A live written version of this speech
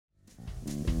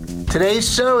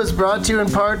Today's show is brought to you in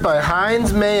part by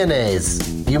Heinz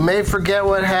Mayonnaise. You may forget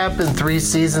what happened 3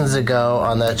 seasons ago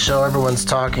on that show everyone's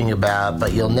talking about,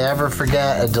 but you'll never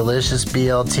forget a delicious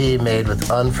BLT made with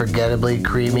unforgettably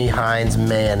creamy Heinz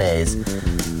Mayonnaise.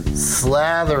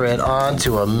 Slather it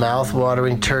onto a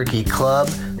mouth-watering turkey club,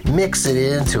 mix it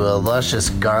into a luscious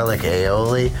garlic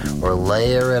aioli, or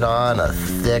layer it on a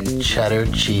thick cheddar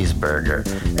cheeseburger.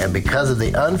 And because of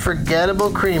the unforgettable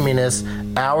creaminess,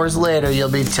 hours later you'll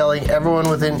be telling everyone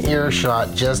within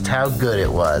earshot just how good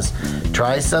it was.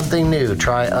 Try something new.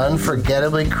 Try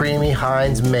unforgettably creamy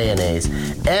Heinz Mayonnaise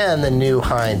and the new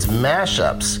Heinz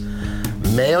mashups.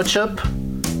 Mayo Chup,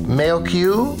 Mayo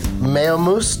Q, Mayo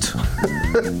Moost,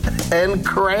 and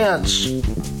Cranch.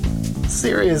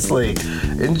 Seriously,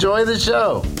 enjoy the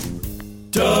show.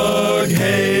 Doug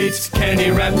hates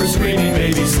candy wrappers, screaming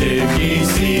baby sticky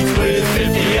seeds with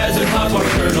 50 as in popcorn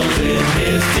kernels in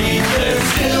his teeth. There's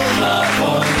still not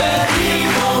one that he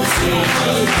won't see.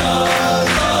 Doug loves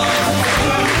movies.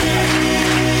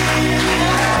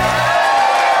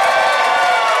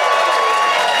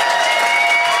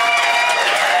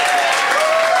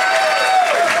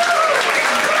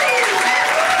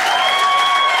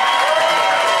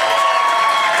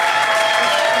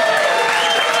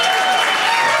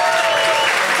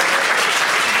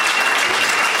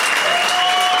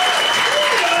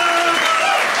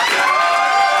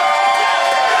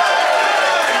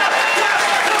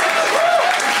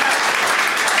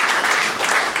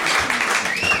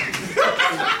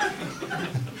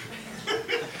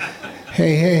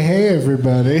 Hey,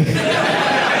 everybody.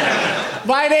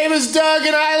 My name is Doug,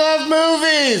 and I love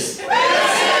movies. This is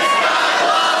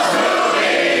Doug Loves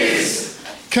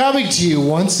Movies. Coming to you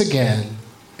once again.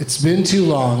 It's been too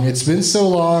long. It's been so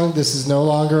long, this is no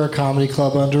longer a comedy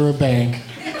club under a bank.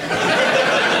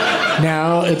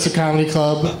 Now it's a comedy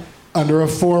club under a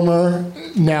former,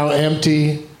 now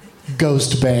empty,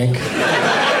 ghost bank.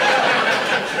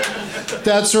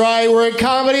 That's right, we're at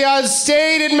Comedy on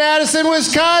State in Madison,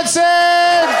 Wisconsin!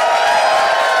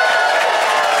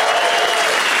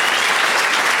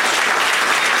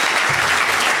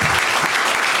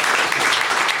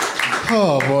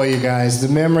 Oh boy, you guys, the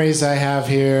memories I have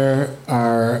here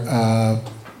are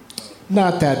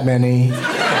not that many,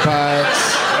 but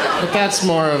that's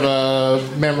more of a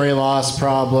memory loss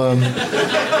problem.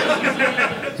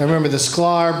 I remember the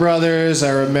Sklar brothers. I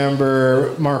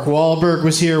remember Mark Wahlberg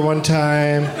was here one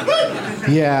time.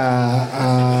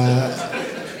 Yeah.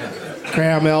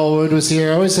 Graham Elwood was here.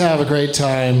 I always have a great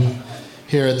time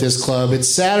here at this club. It's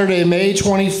Saturday, May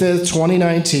 25th,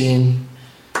 2019.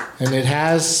 And it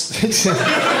has... There's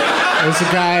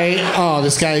a guy... Oh,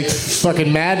 this guy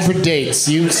fucking mad for dates.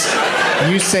 You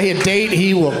say a date,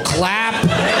 he will clap.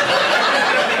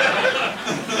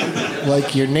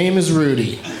 Like your name is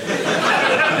Rudy.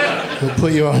 He'll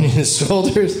put you on his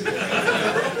shoulders.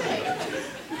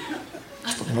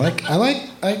 I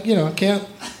can't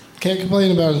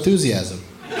complain about enthusiasm,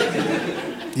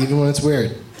 even when it's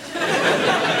weird.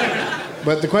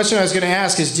 But the question I was going to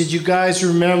ask is, did you guys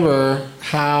remember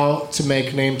how to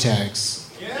make name tags?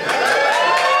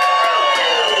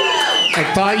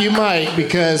 I thought you might,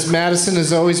 because Madison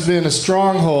has always been a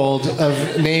stronghold of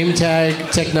name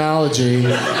tag technology.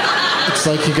 It's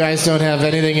like you guys don't have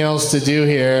anything else to do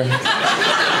here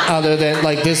other than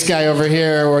like this guy over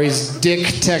here where he's Dick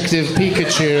Detective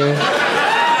Pikachu,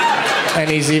 and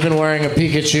he's even wearing a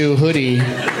Pikachu hoodie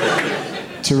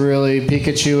to really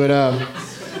Pikachu it up.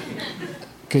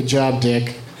 Good job,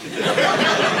 Dick.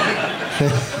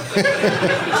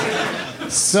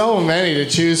 So many to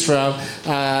choose from.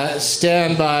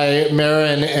 Stand by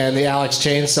Maron and the Alex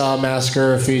Chainsaw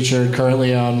Massacre featured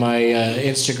currently on my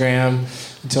Instagram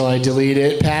until I delete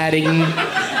it. Padding.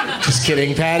 Just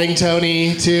kidding. Padding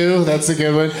Tony, too. That's a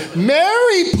good one.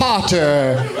 Mary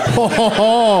Potter.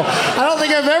 Oh, I don't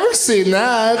think I've ever seen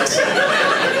that.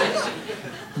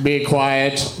 Be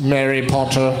quiet, Mary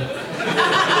Potter.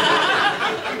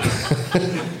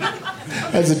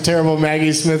 That's a terrible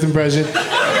Maggie Smith impression.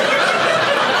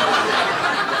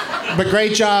 But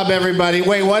great job, everybody.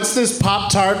 Wait, what's this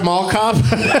Pop-Tart Mall Cop?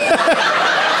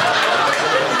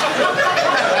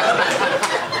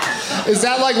 Is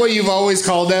that like what you've always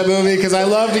called that movie? Because I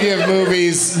love to give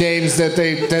movies names that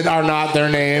are not their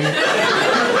name.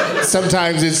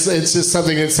 Sometimes it's just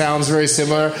something that sounds very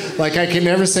similar. Like I can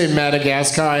never say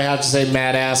Madagascar. I have to say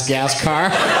Mad-Ass Gas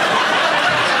Car.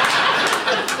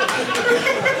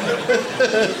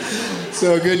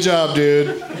 So good job,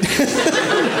 dude.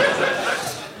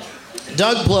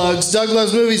 Doug Plugs. Doug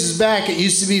Loves Movies is back at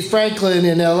UCB Franklin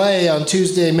in LA on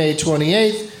Tuesday, May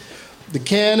 28th. The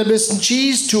Cannabis and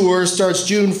Cheese Tour starts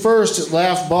June 1st at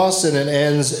Laugh Boston and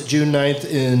ends June 9th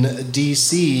in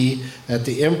D.C. at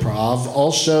the Improv.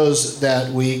 All shows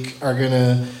that week are going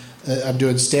to, I'm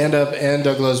doing stand-up and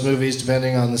Doug Loves Movies,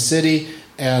 depending on the city,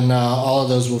 and all of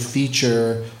those will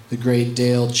feature the great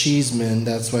Dale Cheeseman.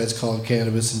 That's why it's called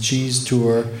Cannabis and Cheese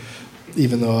Tour,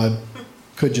 even though I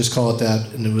could just call it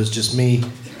that and it was just me.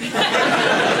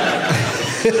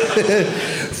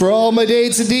 For all my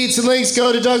dates and deets and links,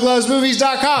 go to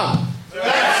DougLovesMovies.com.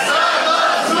 That's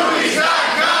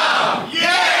DougLovesMovies.com!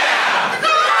 Yeah!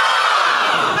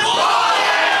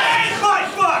 Butt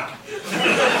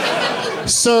fuck!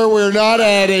 Sir, we're not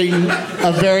adding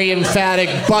a very emphatic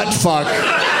butt fuck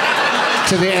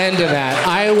to the end of that.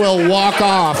 I will walk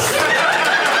off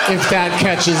if that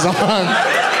catches on.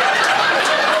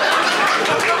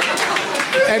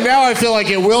 And now I feel like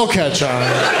it will catch on.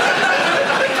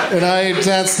 And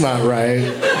that's not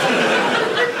right.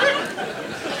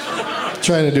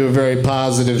 Trying to do a very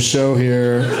positive show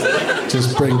here.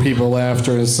 Just bring people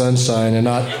laughter and sunshine and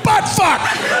not butt fuck!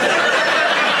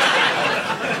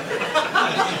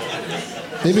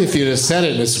 Maybe if you'd have said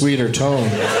it in a sweeter tone.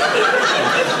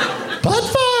 Butt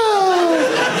fuck!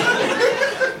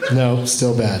 No,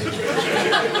 still bad.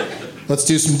 Let's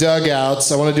do some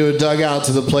dugouts. I want to do a dugout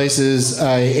to the places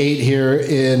I ate here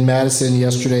in Madison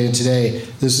yesterday and today.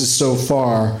 This is so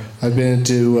far. I've been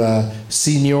to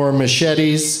Senor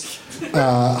Machete's,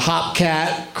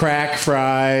 Hopcat Crack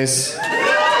Fries,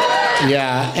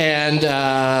 yeah, and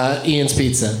Ian's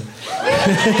Pizza.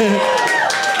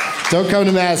 Don't come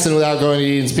to Madison without going to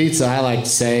Ian's Pizza, I like to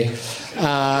say.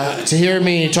 To hear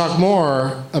me talk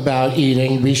more about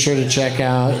eating, be sure to check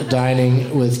out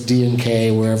Dining with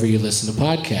D&K wherever you listen to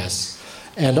podcasts.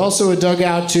 And also a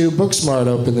dugout to Booksmart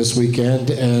open this weekend,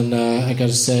 and I got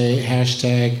to say,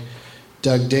 hashtag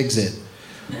Doug Digs It.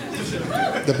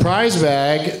 The prize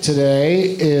bag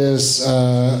today is,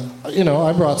 I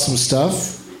brought some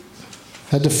stuff.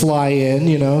 Had to fly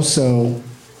in, so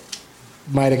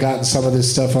might have gotten some of this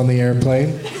stuff on the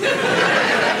airplane.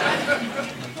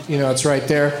 It's right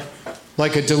there.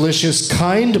 Like a delicious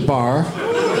Kind bar.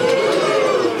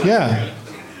 Yeah.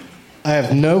 I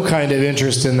have no kind of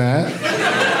interest in that.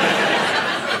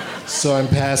 So I'm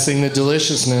passing the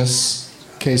deliciousness,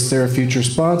 in case they're a future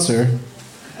sponsor,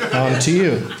 on to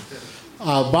you.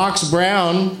 Box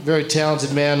Brown, very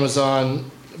talented man, was on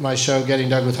my show, Getting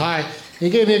Doug with High. He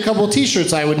gave me a couple of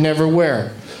t-shirts I would never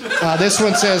wear. This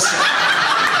one says,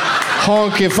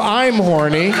 honk if I'm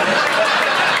horny.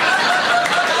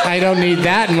 I don't need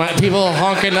that. People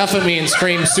honk enough at me and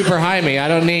scream super high me. I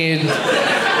don't need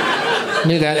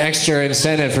that extra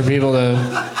incentive for people to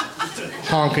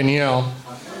honk and yell.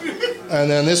 And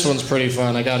then this one's pretty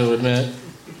fun, I got to admit.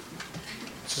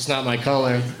 It's just not my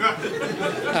color.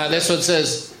 This one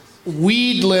says,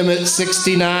 weed limit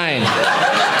 69.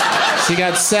 So you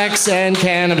got sex and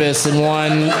cannabis in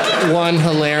one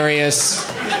hilarious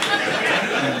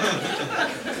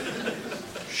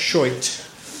short.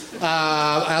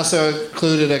 I also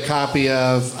included a copy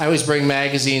of, I always bring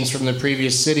magazines from the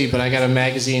previous city, but I got a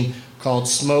magazine called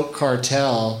Smoke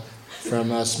Cartel from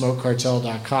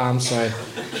smokecartel.com, so I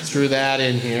threw that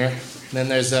in here. And then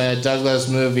there's a Doug Loves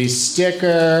Movies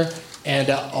sticker, and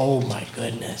oh my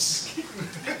goodness,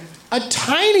 a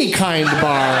tiny Kind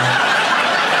bar.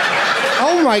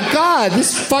 Oh my God,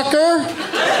 this fucker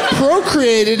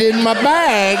procreated in my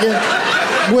bag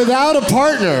without a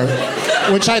partner,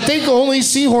 which I think only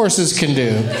seahorses can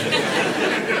do.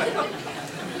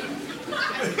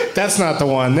 That's not the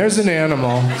one. There's an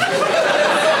animal.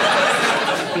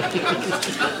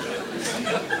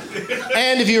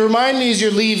 And if you remind me as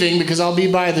you're leaving, because I'll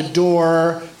be by the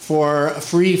door for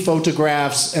free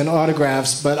photographs and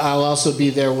autographs, but I'll also be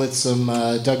there with some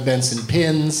Doug Benson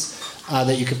pins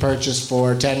that you can purchase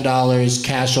for $10,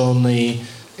 cash only.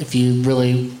 If you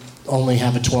really only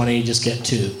have a 20, just get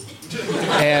 2.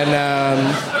 And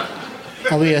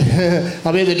I'll be at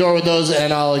the door with those,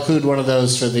 and I'll include one of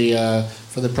those for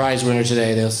the prize winner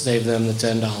today. They'll save them the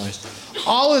 $10.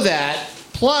 All of that,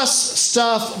 plus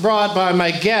stuff brought by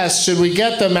my guests. Should we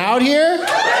get them out here?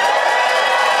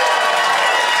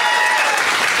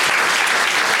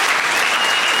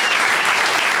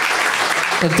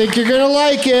 I think you're gonna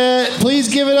like it. Please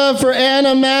give it up for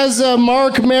Anna, Mazza,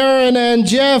 Marc, Maron, and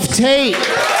Geoff Tate.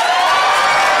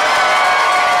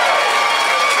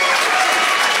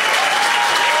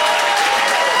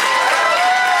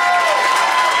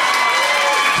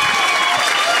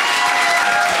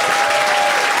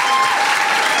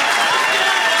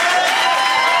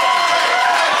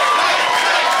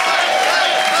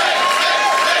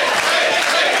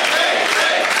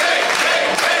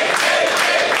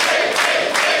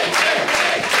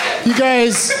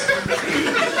 guys,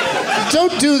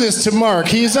 don't do this to Mark.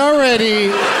 He's already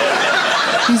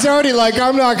like,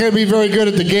 I'm not going to be very good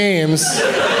at the games.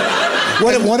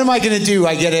 What am I going to do?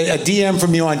 I get a DM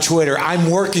from you on Twitter. I'm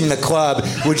working the club.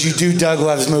 Would you do Doug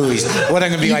Loves Movies? What, I'm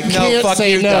going to be like, no, fuck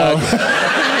you, no. Doug.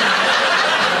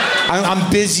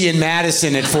 I'm busy in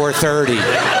Madison at 4:30.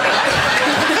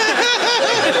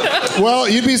 Well,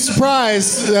 you'd be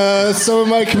surprised. Some of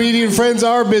my comedian friends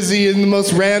are busy in the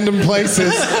most random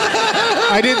places.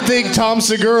 I didn't think Tom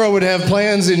Segura would have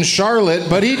plans in Charlotte,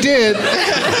 but he did.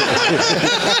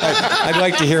 I'd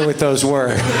like to hear what those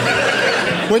were.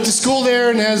 Went to school there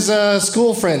and has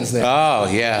school friends there. Oh,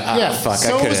 yeah. Yeah, Fuck,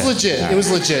 so it was legit. It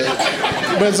was legit.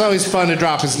 But it's always fun to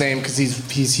drop his name because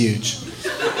he's huge.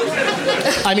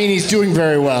 I mean, he's doing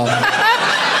very well.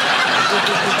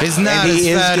 He's not and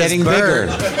he as is fat getting as Bert.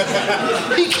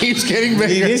 bigger. He keeps getting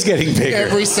bigger. He is getting bigger.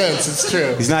 Every sense, it's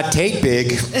true. He's not Tate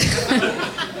big.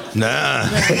 Nah.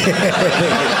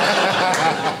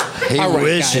 He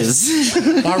wishes.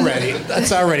 Already.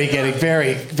 That's already getting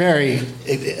very, very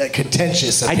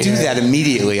contentious. I do that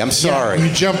immediately. I'm sorry. Yeah,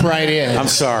 you jump right in. I'm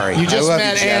sorry. You just I love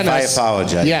met you, Geoff. Anna. I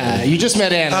apologize. Yeah, you just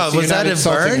met Anna. Oh, so was you're that not a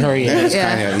insulting burn? her yet.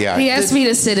 Yeah. He asked me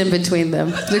to sit in between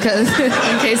them because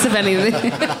in case of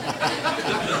anything.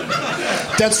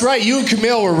 That's right. You and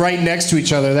Camille were right next to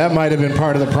each other. That might have been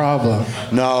part of the problem.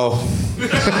 No.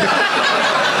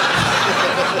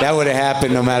 That would have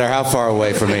happened no matter how far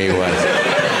away from me he was.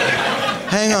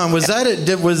 Hang on, was that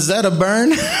a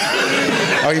burn?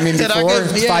 Oh, you mean before?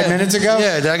 5 minutes ago?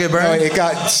 Yeah, did I get burned? Oh, it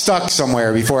got stuck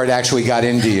somewhere before it actually got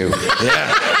into you.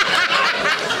 Yeah.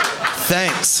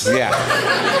 Thanks. Yeah.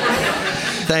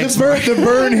 Thanks, The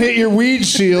burn hit your weed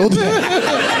shield.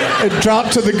 It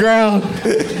dropped to the ground.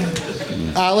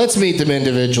 Let's meet them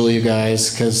individually, you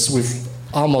guys, because we've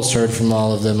almost heard from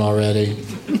all of them already.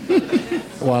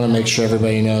 I want to make sure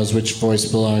everybody knows which voice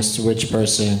belongs to which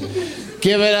person.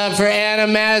 Give it up for Anna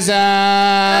Mazza!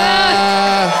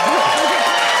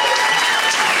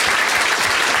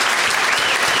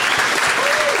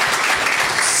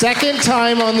 Second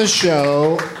time on the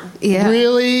show. Yeah.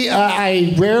 Really,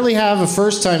 I rarely have a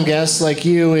first-time guest like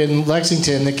you in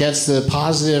Lexington that gets the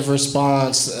positive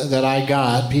response that I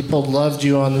got. People loved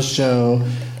you on the show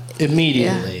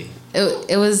immediately. Yeah.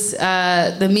 It was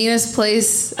the meanest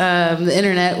place. The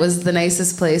internet was the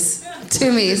nicest place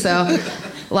to me. So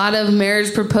a lot of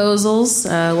marriage proposals,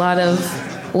 a lot of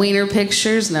wiener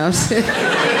pictures. No,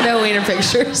 no wiener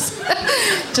pictures.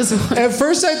 Just at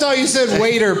first I thought you said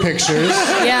waiter pictures.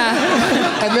 Yeah.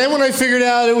 And then when I figured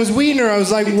out it was wiener, I was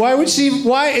like, why?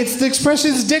 It's the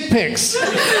expression's dick pics.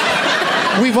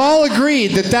 We've all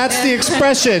agreed that that's the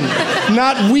expression,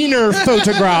 not wiener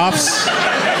photographs.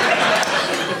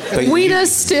 Wiener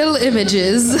still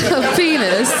images of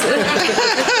penis.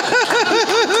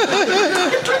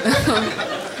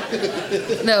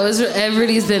 No,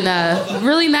 everybody's been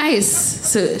really nice,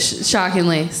 so,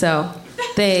 shockingly. So,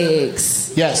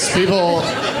 thanks. Yes, people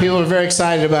are very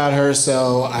excited about her.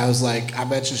 So I was like, I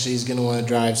bet you she's gonna want to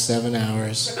drive 7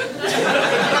 hours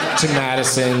to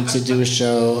Madison to do a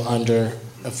show under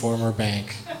a former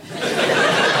bank.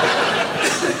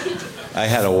 I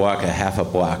had to walk a half a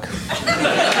block.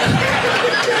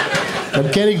 I'm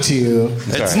getting to you.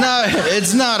 It's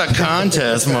not a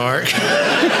contest, Mark.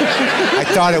 I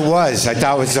thought it was. I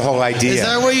thought it was the whole idea. Is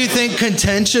that what you think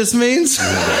contentious means?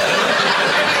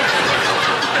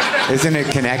 Isn't it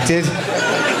connected?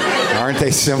 Aren't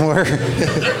they similar? Don't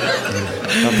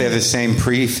they have the same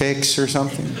prefix or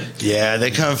something? Yeah,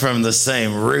 they come from the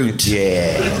same root.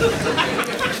 Yeah.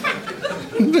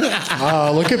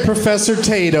 Oh, look at Professor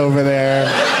Tate over there.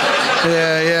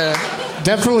 Yeah.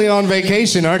 Definitely on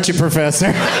vacation, aren't you, Professor?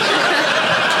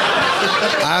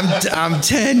 I'm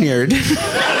tenured.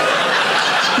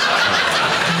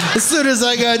 As soon as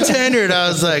I got tenured, I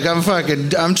was like,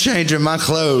 I'm changing my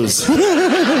clothes.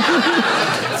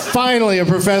 Finally, a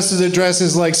professor that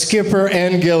dresses like Skipper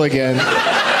and Gilligan.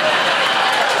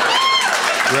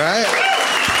 Right?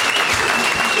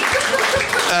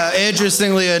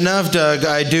 Interestingly enough, Doug,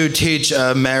 I do teach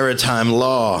maritime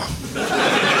law.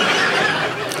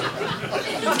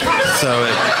 So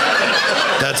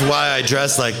that's why I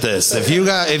dress like this. If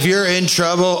you're in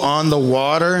trouble on the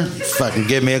water, fucking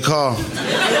give me a call.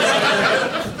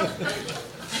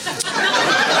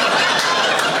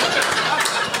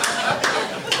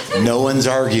 No one's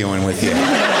arguing with you.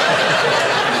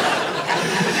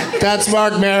 That's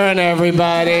Marc Maron,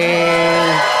 everybody.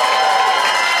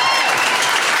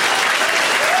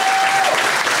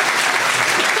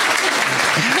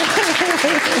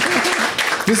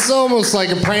 This is almost like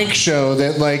a prank show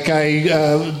that, like,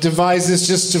 I devised this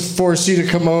just to force you to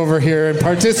come over here and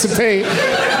participate.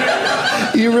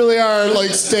 You really are, like,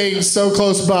 staying so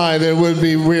close by that it would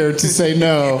be weird to say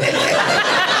no.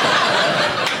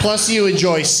 Plus, you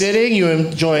enjoy sitting. You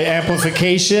enjoy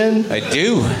amplification. I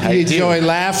do. You enjoy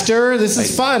laughter. This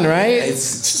is fun, right? It's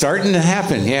starting to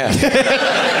happen, yeah.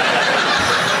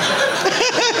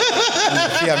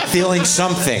 Yeah, I'm feeling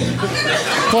something.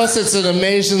 Plus, it's an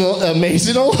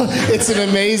it's an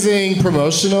amazing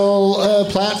promotional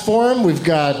platform. We've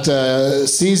got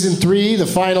season 3, the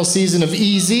final season of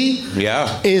Easy.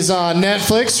 Yeah. Is on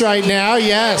Netflix right now.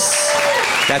 Yes.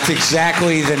 That's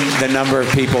exactly the number of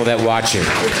people that watch it.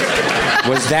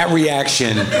 Was that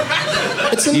reaction?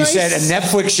 You said a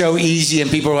Netflix show, Easy, and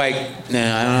people were like,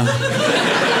 nah, I don't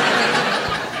know.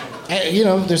 You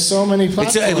know, there's so many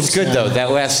platforms. It was good, now. though.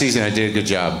 That last season, I did a good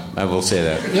job. I will say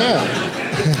that. Yeah.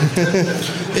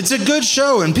 It's a good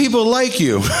show, and people like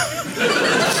you.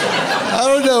 I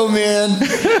don't know, man.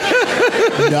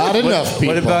 Not enough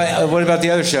people. What about the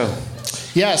other show?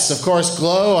 Yes, of course,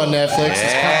 Glow on Netflix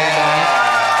is coming back.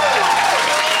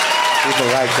 People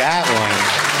like that one.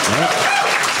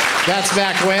 That's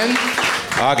back when?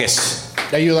 August.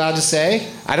 Are you allowed to say?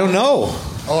 I don't know.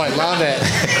 Oh, I love it.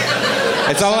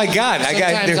 That's all I got.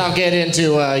 Sometimes I'll get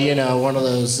into, one of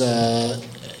those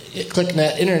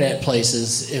ClickNet internet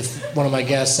places if one of my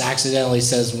guests accidentally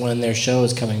says when their show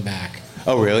is coming back.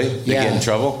 Oh, really? They get in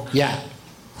trouble? Yeah.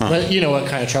 Huh. But you know what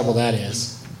kind of trouble that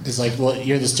is. It's like, well,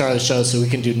 you're the star of the show, so we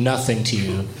can do nothing to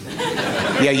you.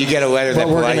 Yeah, you get a letter that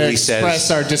politely says... But we're going to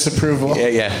express our disapproval.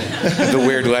 Yeah. The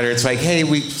weird letter. It's like, hey,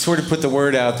 we sort of put the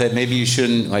word out that maybe you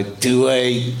shouldn't, like, do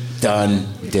it, done,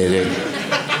 did it.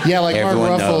 Yeah, like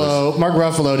Mark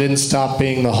Ruffalo didn't stop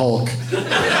being the Hulk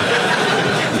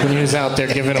when he was out there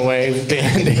giving away the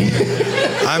ending.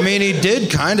 I mean, he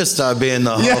did kind of stop being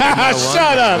the Hulk. Yeah,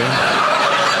 shut up.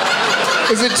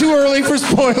 Is it too early for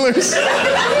spoilers?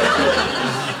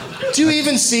 Do you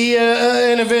even see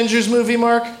an Avengers movie,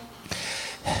 Mark?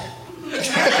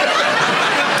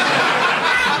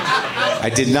 I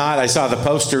did not. I saw the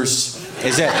posters.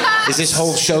 Is this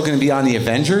whole show going to be on the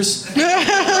Avengers?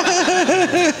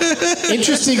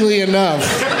 Interestingly enough,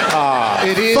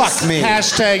 it is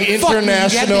hashtag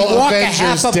International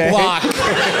Avengers Day. Block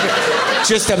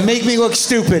just to make me look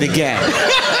stupid again.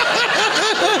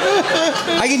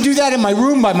 I can do that in my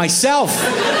room by myself.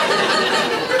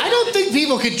 I don't think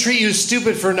people could treat you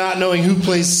stupid for not knowing who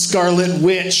plays Scarlet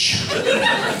Witch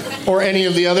or any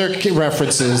of the other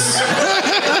references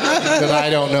that I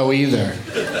don't know either.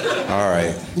 All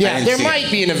right. Yeah, there might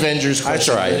be an Avengers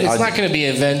question. That's right. It's not going to be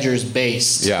Avengers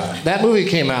based. Yeah. That movie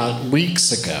came out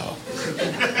weeks ago.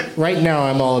 Right now,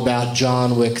 I'm all about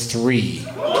John Wick 3.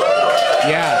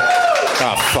 Yeah.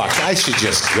 Oh, fuck. I should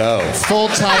just go. Full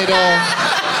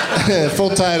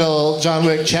title, John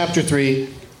Wick Chapter 3,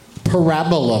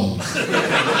 Parabellum.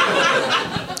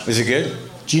 Is it good?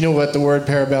 Do you know what the word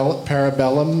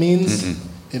parabellum means? Mm-mm.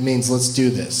 It means let's do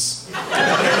this.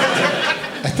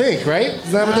 I think, right?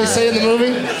 Is that what they say in the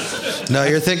movie? No,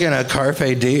 you're thinking of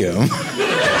Carpe Diem.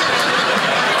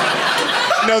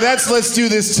 No, that's let's do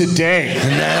this today.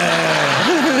 No.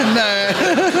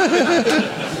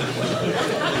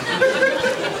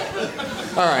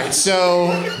 All right,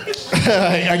 so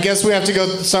I guess we have to go.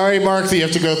 Sorry, Mark, that you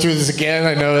have to go through this again.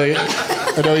 I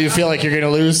know you feel like you're going to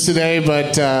lose today,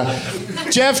 but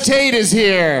Geoff Tate is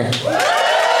here.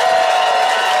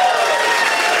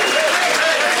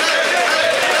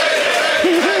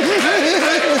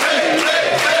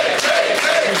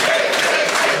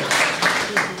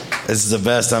 This is the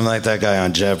best. I'm like that guy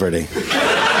on Jeopardy.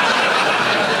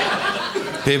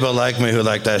 People like me who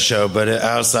like that show, but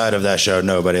outside of that show,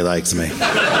 nobody likes me.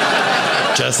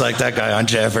 Just like that guy on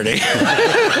Jeopardy.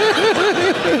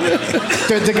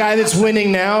 The guy that's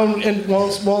winning now and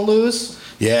won't lose?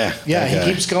 Yeah. Yeah, he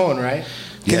keeps going, right?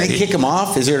 Can they kick him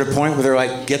off? Is there a point where they're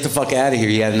like, get the fuck out of here,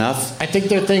 you had enough? I think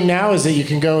their thing now is that you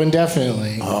can go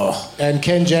indefinitely. Oh. And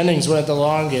Ken Jennings went the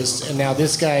longest, and now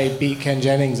this guy beat Ken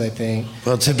Jennings, I think.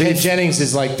 Well, Ken Jennings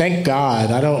is like, thank God,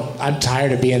 I'm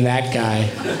tired of being that guy.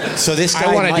 So this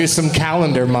guy I want to do some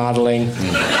calendar modeling.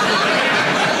 And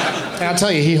I'll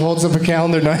tell you, he holds up a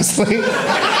calendar nicely.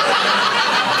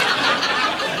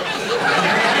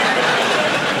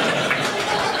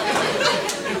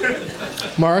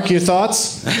 Mark, your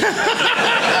thoughts?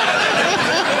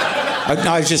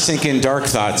 I was just thinking dark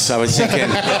thoughts. I was thinking,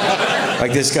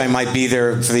 like, this guy might be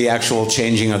there for the actual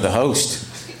changing of the host.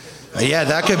 Yeah,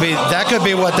 that could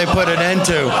be what they put an end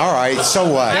to. All right, so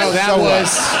what? No,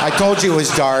 I told you it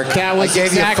was dark. That was I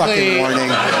gave you a fucking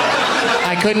warning.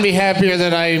 I couldn't be happier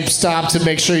that I stopped to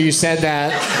make sure you said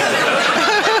that.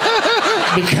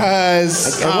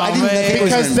 Because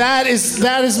that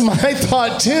is my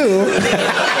thought too.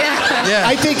 Yeah.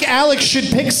 I think Alex should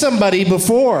pick somebody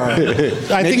before.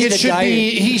 I think it should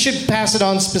be. He should pass it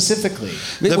on specifically.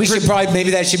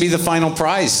 Maybe that should be the final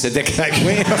prize that the guy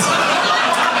wins.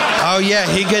 Oh yeah,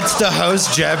 he gets to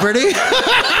host Jeopardy.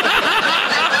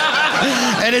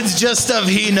 And it's just stuff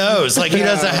he knows. Like he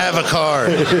doesn't have a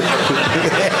card.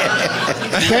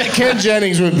 Ken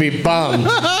Jennings would be bummed.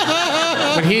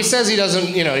 But he says he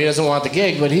doesn't want the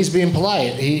gig, but he's being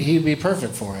polite. He'd be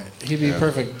perfect for it. He'd be a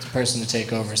perfect person to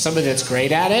take over. Somebody that's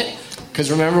great at it.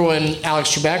 Because remember when Alex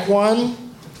Trebek won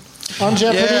on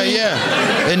Jeopardy?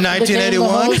 Yeah. In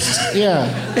 1981?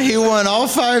 Yeah. He won all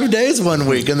 5 days one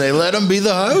week, and they let him be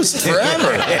the host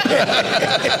forever.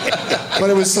 But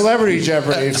it was Celebrity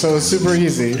Jeopardy, so it was super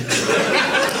easy.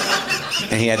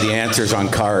 And he had the answers on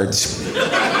cards.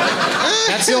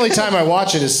 That's the only time I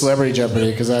watch it is Celebrity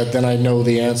Jeopardy, because then I know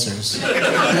the answers.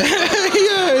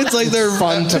 Yeah, it's like they're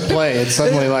fun to play. It's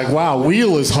suddenly like, wow,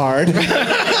 wheel is hard.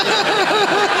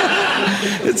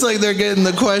 It's like they're getting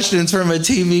the questions from a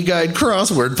TV Guide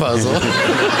crossword puzzle.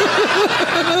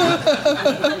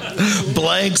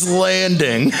 Blank's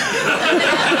Landing.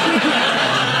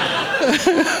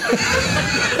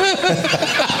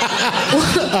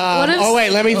 Oh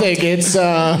wait, let me think. It's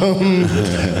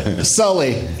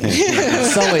Sully.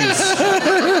 Sully's.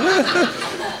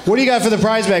 What do you got for the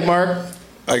prize bag, Mark?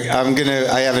 I have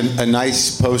a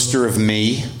nice poster of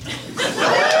me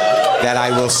that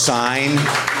I will sign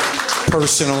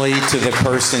personally to the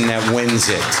person that wins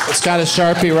it. It's got a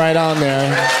Sharpie right on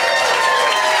there.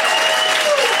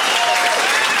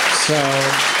 So.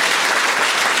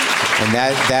 And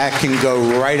that can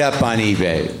go right up on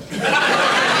eBay.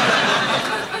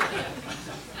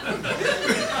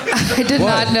 I did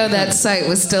not know that site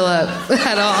was still up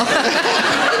at all.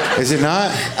 Is it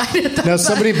not? No,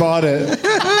 somebody bought it.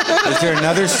 Is there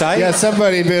another site? Yeah,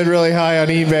 somebody bid really high on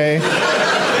eBay.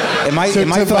 Am I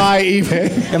buy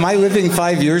eBay? Am I living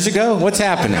 5 years ago? What's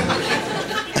happening?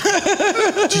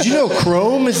 Did you know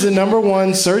Chrome is the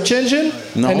 #1 search engine?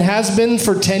 No. And has been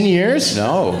for 10 years?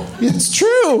 No. It's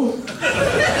true.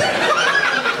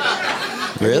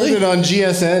 Really? I did it on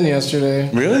GSN yesterday.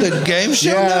 Really? The game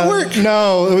show network?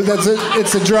 No,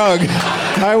 it's a drug.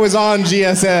 I was on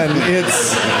GSN.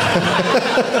 It's.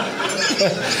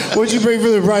 What'd you bring for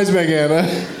the prize bag, Anna?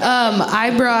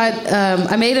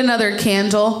 I made another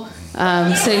candle.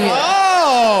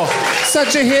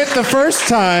 Such a hit the first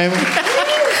time.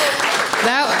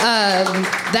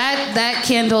 That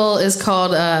candle is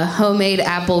called Homemade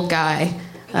Apple Guy.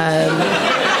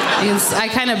 I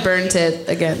kind of burnt it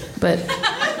again, but.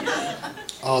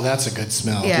 Oh, that's a good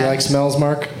smell. Yeah. Do you like smells,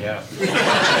 Mark? Yeah.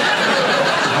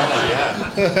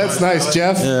 That's nice,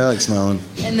 Geoff. Yeah, I like smelling.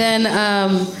 And then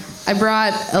I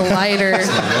brought a lighter.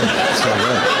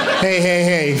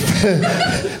 Hey.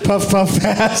 Puff, puff,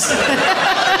 pass.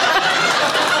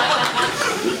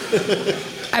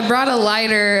 I brought a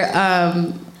lighter.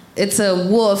 It's a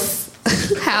wolf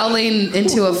howling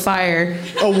into a fire.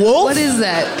 A wolf? What is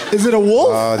that? Is it a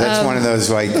wolf? Oh, that's one of those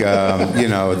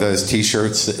those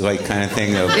T-shirts like kind of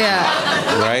thing.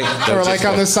 Yeah. Right? Or like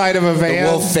on the side of a van?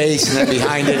 The wolf face, and then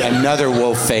behind it another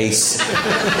wolf face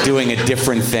doing a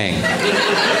different thing.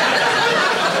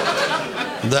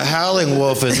 The howling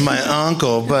wolf is my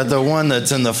uncle, but the one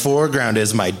that's in the foreground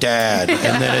is my dad.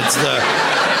 And then it's the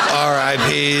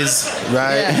RIPs,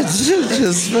 right? Yeah. It's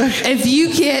just If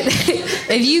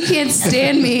you can't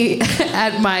stand me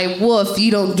at my wolf,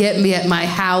 you don't get me at my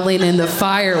howling in the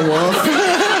fire wolf.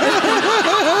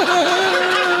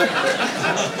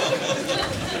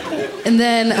 And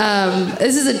then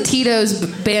this is a Tito's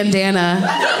bandana.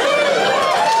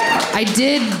 I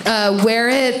did wear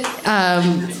it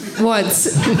once.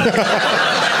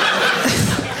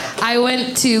 I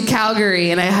went to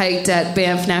Calgary and I hiked at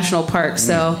Banff National Park,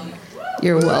 so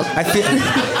you're welcome. I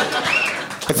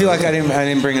feel like I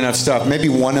didn't bring enough stuff. Maybe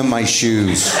one of my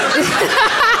shoes.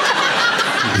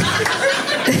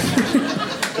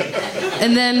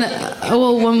 And then,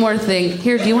 one more thing.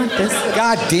 Here, do you want this?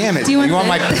 God damn it! Do you want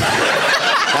my?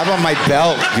 How about my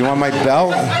belt? Do you want my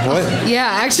belt? What? Yeah,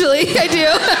 actually, I do.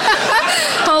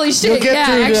 Holy shit! You'll get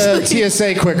through actually. the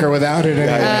TSA quicker without it.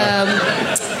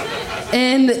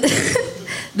 And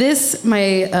this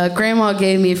my grandma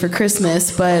gave me for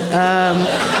Christmas, but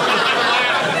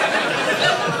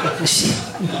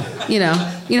you know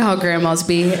how grandmas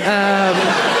be.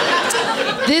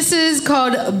 This is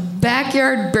called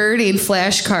backyard birding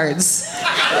flashcards.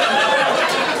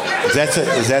 Is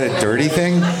that a dirty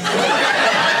thing?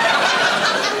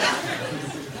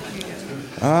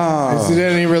 Oh. Is it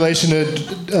any relation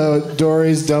to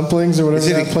Dory's Dumplings or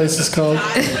whatever that place is called?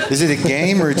 Is it a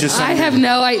game or just something? I have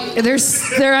no idea.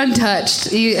 They're untouched,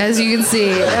 as you can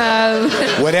see.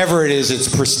 Whatever it is, it's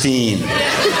pristine.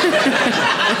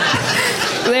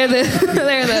 They're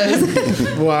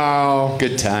those. Wow.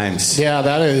 Good times. Yeah,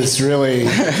 that is really...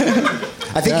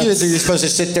 I think you're supposed to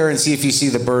sit there and see if you see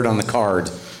the bird on the card.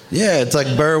 Yeah, it's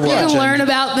like bird You watching. can learn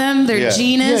about them, their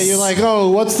genus. Yeah, you're like,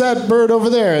 oh, what's that bird over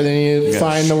there? And then you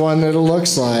find the one that it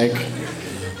looks like.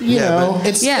 You know,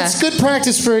 it's good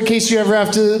practice for in case you ever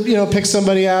have to, pick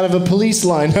somebody out of a police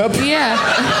lineup. Yeah.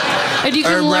 And you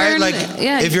can learn. Right,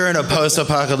 if you're in a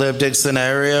post-apocalyptic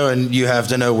scenario and you have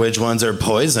to know which ones are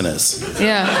poisonous.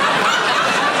 Yeah.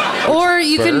 Or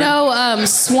you can know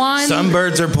swans. Some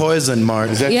birds are poison,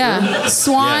 Mark. Is that true?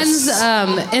 Swans.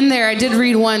 Yes. In there, I did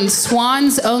read one.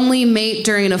 Swans only mate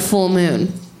during a full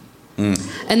moon,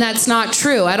 and that's not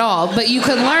true at all. But you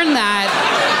could learn that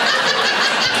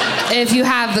if you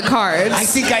have the cards. I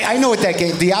think I know what that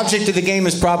game. The object of the game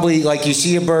is probably like you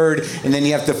see a bird and then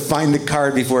you have to find the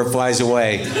card before it flies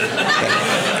away,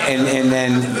 and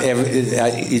then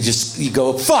you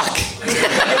go fuck.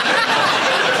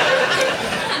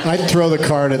 I'd throw the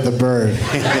card at the bird.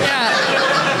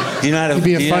 Yeah. Do you know how to? It'd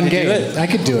be a fun game. It? I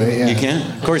could do it. Yeah. You can?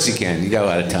 Of course you can. You got a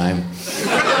lot of time.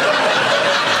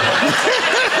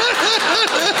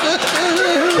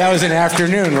 That was an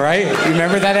afternoon, right? You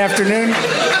remember that afternoon?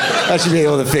 I should be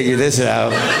able to figure this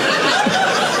out.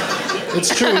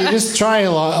 It's true. You just try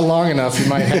long enough, it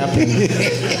might happen.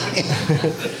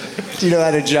 Do you know how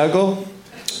to juggle?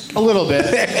 A little bit.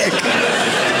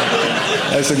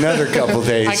 That's another couple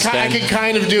days. I can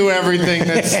kind of do everything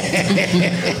that's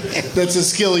a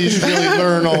skill you should really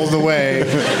learn all the way,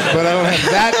 but I don't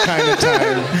have that kind of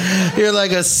time. You're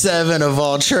like a 7 of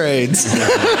all trades.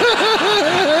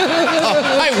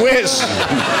 I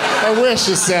wish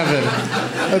a 7.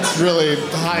 That's really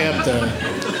high up there.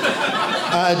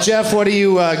 Geoff, what do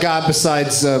you got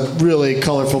besides really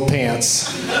colorful pants?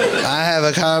 I have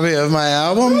a copy of my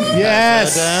album.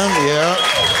 Yes. Yeah.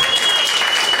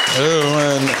 Ooh,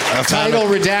 and Title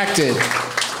redacted.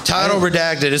 Title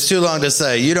redacted. It's too long to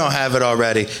say. You don't have it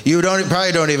already. You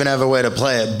probably don't even have a way to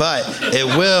play it, but it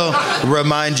will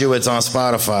remind you it's on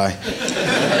Spotify.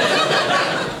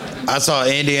 I saw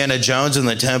Indiana Jones and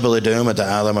the Temple of Doom at the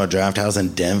Alamo Drafthouse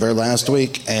in Denver last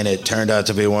week, and it turned out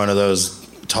to be one of those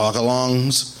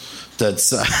talk-alongs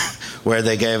that's where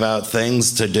they gave out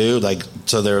things to do.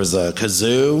 So there was a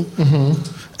kazoo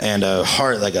and a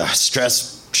heart, like a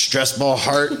stress ball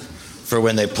heart for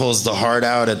when they pulls the heart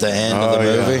out at the end of the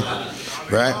movie. Yeah.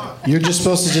 Right? You're just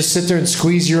supposed to just sit there and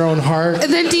squeeze your own heart.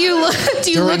 And then do you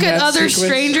look at other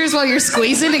strangers while you're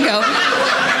squeezing and go,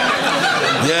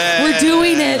 yeah, we're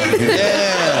doing it.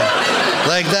 Yeah.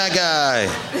 Like that guy.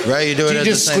 Right? You do it at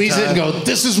the same time. You just squeeze it and go,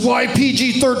 this is why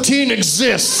PG-13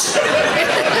 exists.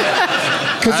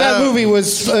 Because that movie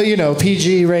was,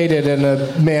 PG rated, and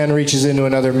a man reaches into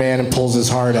another man and pulls his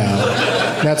heart out.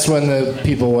 That's when the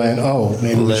people went, oh,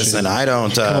 maybe we should I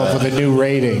don't come up with a new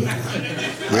rating.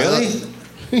 Really?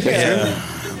 Yeah.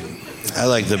 I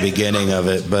like the beginning of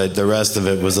it, but the rest of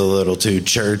it was a little too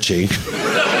churchy.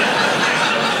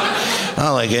 I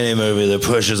don't like any movie that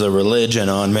pushes a religion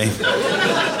on me.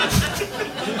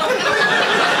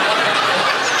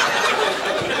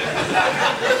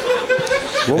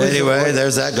 Anyway,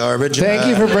 there's that garbage. Thank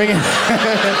you for bringing...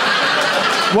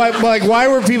 Why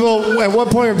were people... At what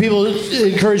point were people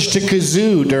encouraged to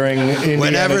kazoo during Indiana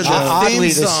Whenever the Jones? theme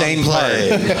the song same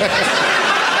played.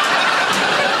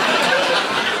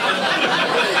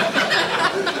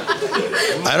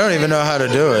 I don't even know how to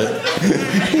do it.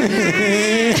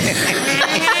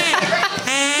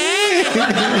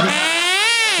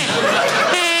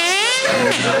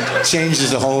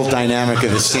 Changes the whole dynamic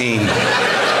of the scene.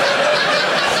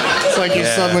 It's like you're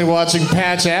suddenly watching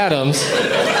Patch Adams.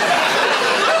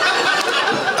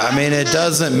 I mean, it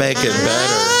doesn't make it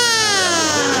better.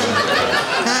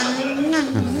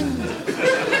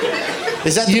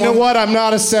 Is that You know what? I'm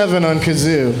not a 7 on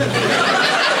kazoo.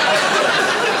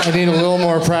 I need a little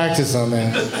more practice on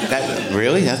that.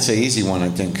 Really? That's an easy one, I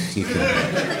think. You can...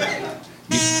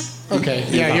 Okay,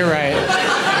 yeah, you're right.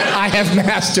 I have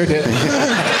mastered it.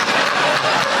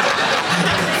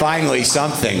 Finally,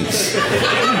 something.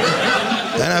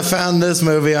 And I found this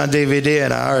movie on DVD,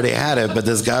 and I already had it, but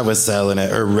this guy was selling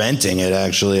it, or renting it,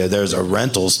 actually. There's a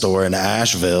rental store in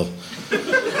Asheville.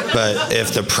 But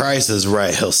if the price is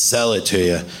right, he'll sell it to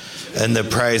you. And the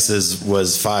price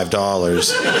was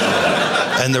 $5.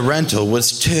 And the rental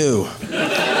was $2.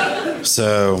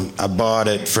 So I bought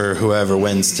it for whoever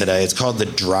wins today. It's called The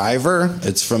Driver.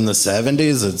 It's from the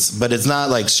 70s. But it's not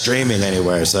like streaming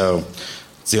anywhere, so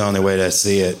it's the only way to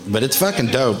see it. But it's fucking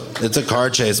dope. It's a car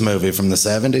chase movie from the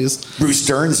 70s. Bruce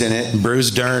Dern's in it.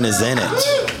 Bruce Dern is in it.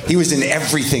 He was in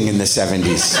everything in the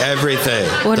 70s. Everything.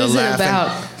 What is it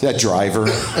about? That Driver.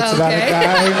 It's about a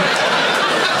guy.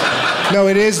 No,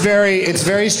 it's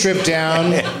very stripped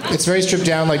down. It's very stripped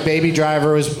down. Like Baby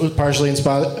Driver was partially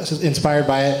inspired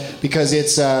by it because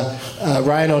it's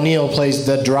Ryan O'Neal plays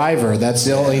the driver. That's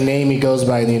the only name he goes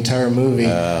by in the entire movie.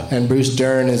 And Bruce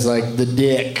Dern is like the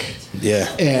dick.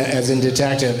 Yeah. As in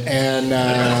detective. And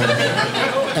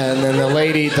then the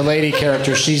lady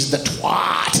character, she's the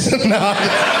twat. No.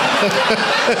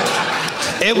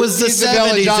 It was the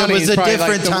Isabella 70s. Johnny It was is a probably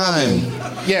different like the time.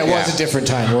 woman. Yeah, it was a different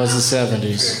time. It was the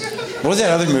 70s. What was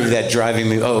that other movie, that driving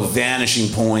movie? Oh,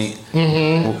 Vanishing Point.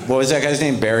 Mm-hmm. What was that guy's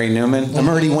name? Barry Newman? I'm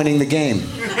already winning the game.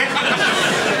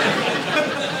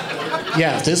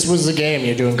 Yeah, if this was the game,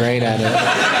 you're doing great at it.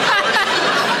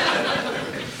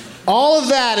 All of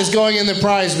that is going in the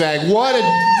prize bag. What a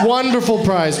wonderful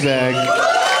prize bag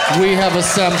we have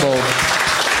assembled.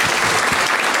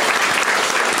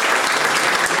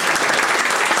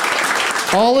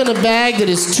 All in a bag that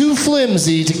is too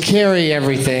flimsy to carry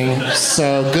everything.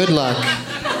 So good luck.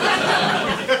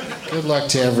 Good luck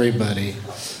to everybody.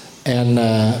 And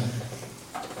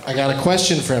I got a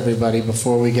question for everybody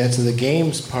before we get to the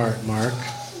games part, Mark.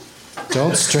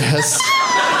 Don't stress.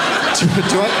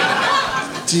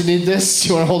 Do you need this? Do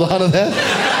you want to hold on to that?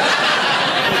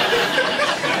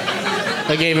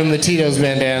 I gave him the Tito's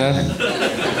bandana.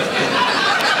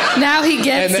 Now he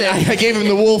gets And it. I gave him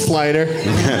the wolf lighter.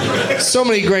 So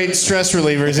many great stress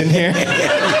relievers in here.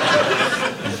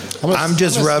 I'm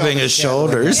just rubbing his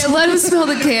shoulders. Yeah, let him smell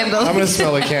the candle. I'm going to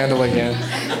smell the candle again.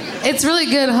 It's really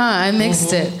good, huh? I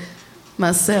mixed it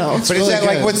myself. But is that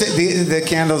like, what's it, the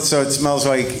candle, so it smells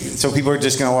like, so people are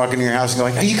just going to walk into your house and go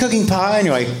like, are you cooking pie? And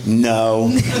you're like, no.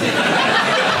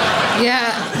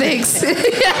 Yeah, thanks. Yeah,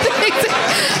 thanks.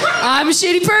 I'm a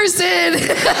shitty person.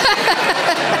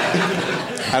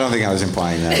 I don't think I was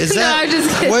implying that. Is that, No, I'm just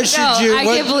kidding. what should No, you, I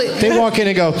what, can't believe. They walk in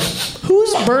and go,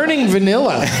 who's burning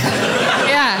vanilla?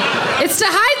 Yeah, it's to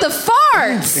hide the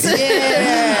farts.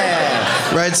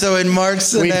 right, so in Mark's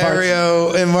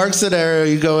scenario,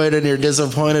 you go in and you're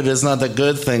disappointed it's not the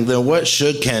good thing, then what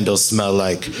should candles smell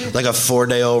like? Like a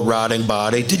 4-day-old rotting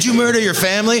body? Did you murder your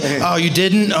family? Oh, you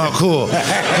didn't? Oh, cool.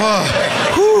 Oh,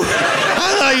 whew.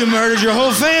 I thought you murdered your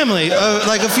whole family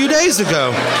like a few days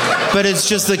ago. But it's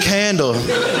just the candle.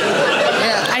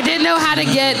 Yeah, I didn't know how to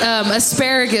get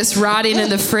asparagus rotting in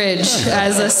the fridge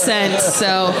as a scent,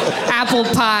 so apple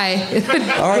pie.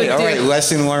 All right,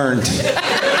 lesson learned.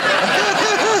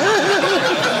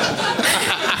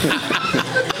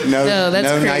 No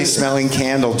nice smelling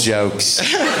candle jokes.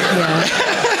 Yeah.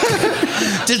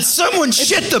 Did someone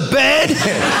shit the bed?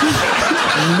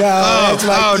 No, that's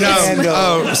my candle.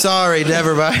 Oh, sorry,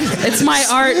 never mind. It's my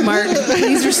art, Mark.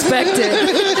 Please respect it.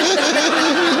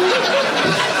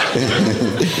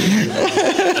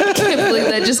 I can't believe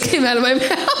that just came out of my mouth.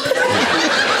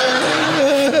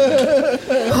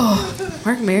 Oh,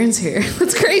 Mark Maron's here.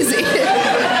 That's crazy.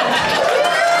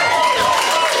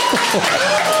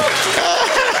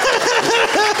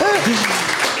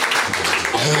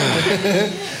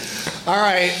 All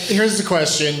right, here's the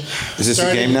question. Is this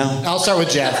a game now? I'll start with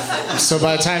Geoff. So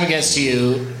by the time it gets to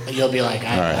you, you'll be like,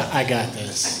 I got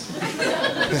this.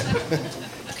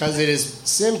 Because it is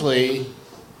simply,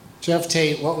 Geoff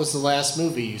Tate, what was the last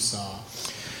movie you saw?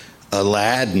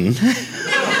 Aladdin.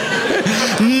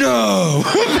 No.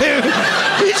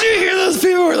 Did you hear those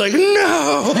people were like,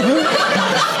 no.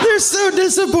 They're so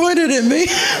disappointed in me.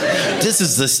 This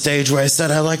is the stage where I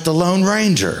said I like the Lone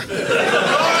Ranger.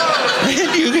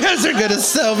 You guys are gonna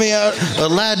sell me out.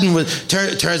 Aladdin was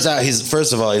turns out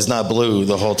he's not blue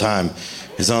the whole time.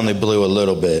 He's only blue a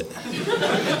little bit. The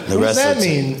What rest does that of the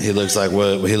mean? He looks like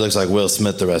Will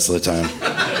Smith the rest of the time.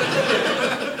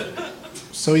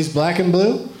 So he's black and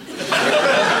blue?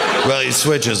 Well, he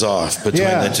switches off between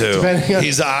the two.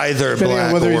 He's either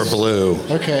black or blue.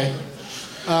 Okay.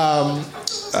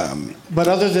 But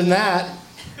other than that,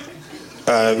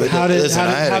 how did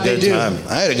they do?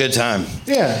 I had a good time.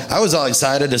 Yeah. I was all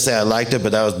excited to say I liked it,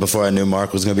 but that was before I knew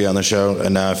Mark was going to be on the show,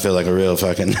 and now I feel like a real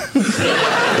fucking...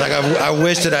 like, I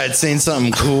wish that I had seen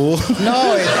something cool.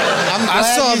 No, I'm glad I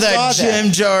saw that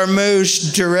Jim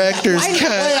Jarmusch director's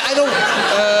cut.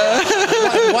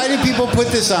 Why do people put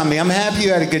this on me? I'm happy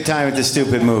you had a good time at this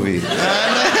stupid movie.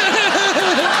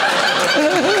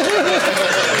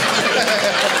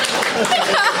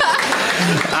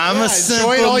 I'm a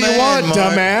simple enjoy it all man, you want, Mark.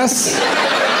 dumbass.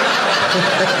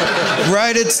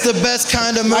 Right? It's the best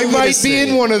kind of movie. I to might be see.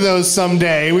 in one of those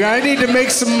someday. I need to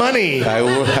make some money.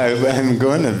 I'm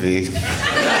going to be.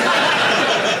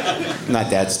 Not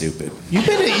that stupid. You've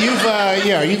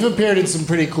appeared in some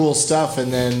pretty cool stuff,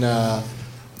 and then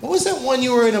what was that one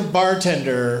you were in a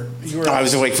bartender? I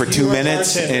was awake for 2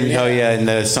 minutes,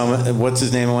 and what's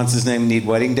his name need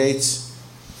wedding dates.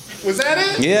 Was that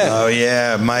it? Yeah. Oh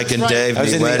yeah, Mike and Dave I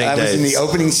was need wedding I was in dates. the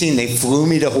opening scene. They flew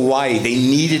me to Hawaii. They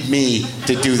needed me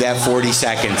to do that 40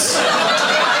 seconds.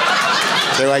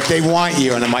 They're like, they want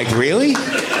you, and I'm like, really?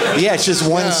 Yeah, it's just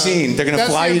one scene. They're gonna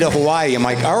fly you to Hawaii. I'm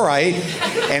like, all right,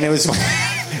 and it was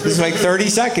like 30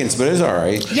 seconds, but it was all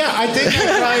right. Yeah, I think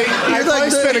I probably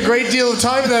spent a great deal of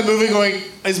time in that movie going,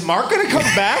 is Mark going to come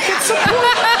back at some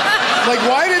point? Like,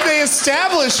 why did they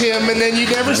establish him and then you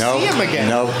never see him again?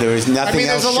 No, there was nothing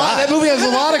else shot. That movie has a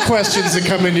lot of questions that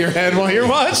come into your head while you're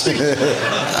watching.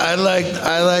 I like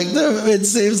them. It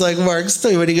seems like Mark's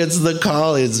thing when he gets the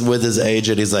call, he's with his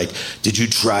agent. He's like, "Did you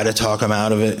try to talk him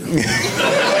out of it?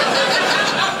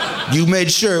 You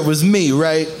made sure it was me,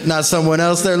 right? Not someone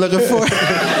else they're looking for."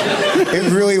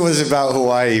 It really was about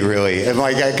Hawaii, really. And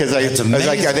like, because I was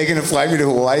like, are they going to fly me to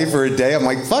Hawaii for a day? I'm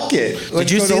like, fuck it. Did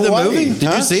you see the movie? Did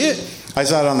you see it? I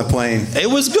saw it on the plane. It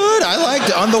was good. I liked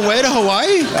it. On the way to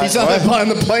Hawaii? He saw that on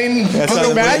the plane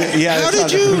coming back? Yeah, How I saw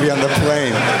did the you? movie on the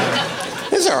plane.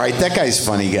 It's all right. That guy's a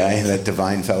funny guy, that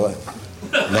divine fella.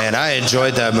 Man, I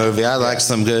enjoyed that movie. I like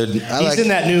some good. He's in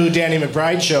that new Danny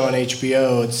McBride show on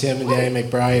HBO. It's him and Danny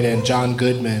McBride and John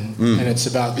Goodman, and it's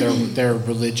about their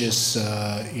religious,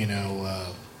 they're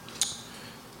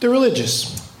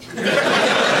religious.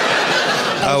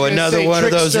 Oh, another one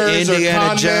of those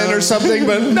Indiana Jones or something,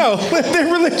 but no,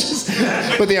 they're religious.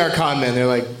 But they are con men. They're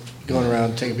like going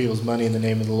around taking people's money in the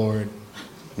name of the Lord.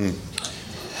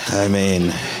 I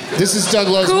mean, this is Doug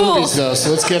Love's Movies, though, so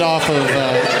let's get off of.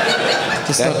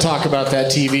 Let's not talk about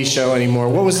that TV show anymore.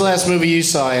 What was the last movie you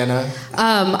saw, Anna?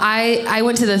 I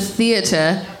went to the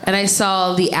theater and I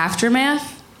saw The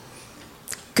Aftermath.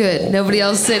 Good. Nobody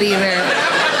else said either.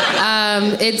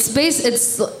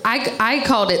 I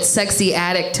called it Sexy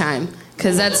Attic Time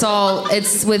because that's all.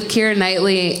 It's with Keira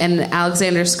Knightley and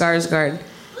Alexander Skarsgård.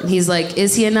 And he's like,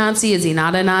 is he a Nazi? Is he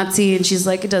not a Nazi? And she's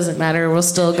like, it doesn't matter. We'll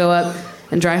still go up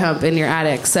and dry hump in your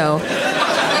attic. So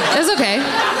it's okay.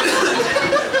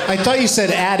 I thought you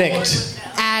said addict.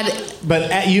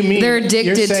 But you mean they're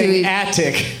addicted you're saying to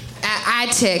attic.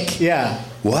 Attic. Yeah.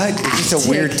 What? Is this a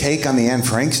weird take on the Anne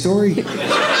Frank story?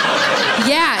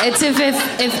 Yeah, it's if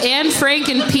Anne Frank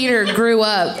and Peter grew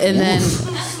up and then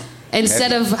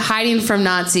instead of hiding from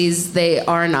Nazis, they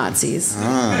are Nazis.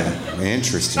 Ah,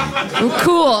 interesting.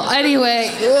 Cool.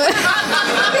 Anyway.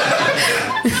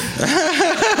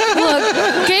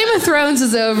 Look, Game of Thrones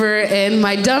is over and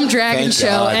my Dumb Dragon Thank show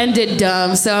God. ended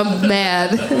dumb, so I'm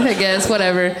mad. I guess,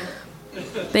 whatever.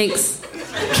 Thanks.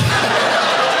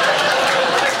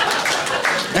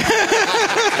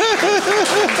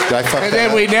 And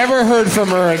then we never heard from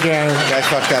her again. Did I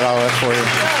fuck that all up for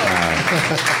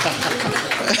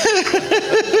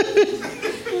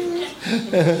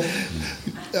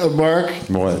you? Mark,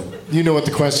 What? you know what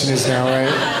the question is now,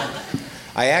 right?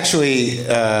 I actually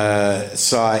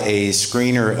saw a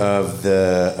screener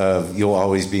of You'll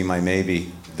Always Be My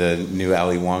Maybe, the new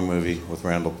Ali Wong movie with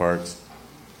Randall Parks.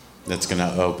 That's going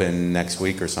to open next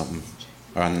week or something,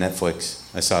 or on Netflix.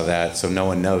 I saw that, so no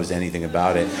one knows anything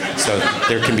about it. So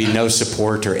there can be no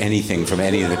support or anything from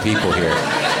any of the people here.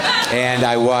 And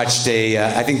I watched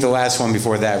I think the last one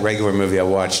before that, regular movie, I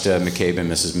watched McCabe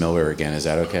and Mrs. Miller again. Is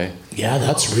that okay? Yeah,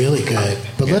 that's really good.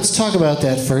 But let's talk about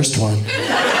that first one.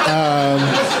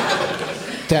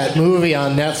 That movie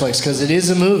on Netflix, because it is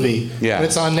a movie, Yeah. but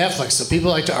it's on Netflix. So people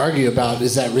like to argue about,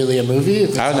 is that really a movie?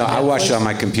 If it's I don't know. on I watched it Netflix? on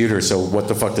my computer, so what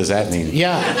the fuck does that mean?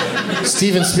 Yeah.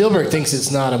 Steven Spielberg thinks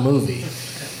it's not a movie.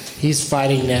 He's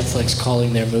fighting Netflix,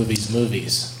 calling their movies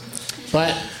movies.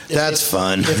 But that's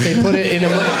fun. if they put it in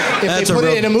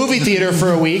a movie theater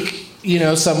for a week,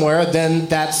 somewhere, then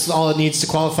that's all it needs to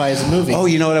qualify as a movie. Oh,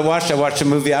 you know what I watched? I watched a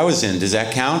movie I was in. Does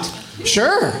that count?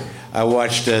 Sure. I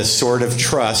watched Sword of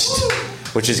Trust,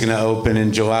 which is going to open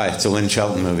in July. It's a Lynn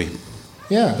Shelton movie.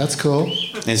 Yeah, that's cool.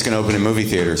 And it's going to open in movie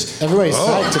theaters. Everybody's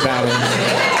psyched about it.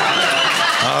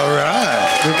 All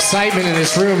right. The excitement in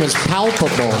this room is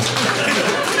palpable.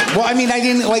 Well, I mean, I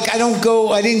didn't go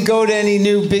to any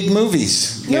new big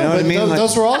movies. You know what I mean?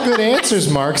 Those were all good answers,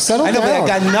 Mark. Settle down. I know, but I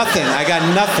got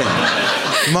nothing.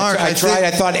 Mark, I tried.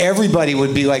 I thought everybody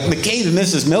would be like, McCabe and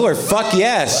Mrs. Miller, fuck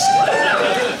yes.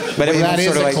 But I mean, that is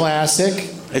sort of a like, classic.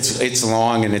 It's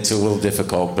long and it's a little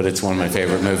difficult, but it's one of my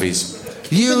favorite movies.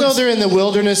 Even though they're in the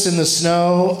wilderness in the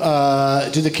snow,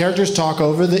 do the characters talk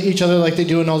over each other like they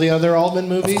do in all the other Altman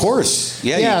movies? Of course.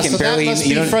 Yeah, Yeah, you can so barely. that must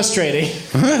be frustrating.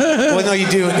 Well, no, you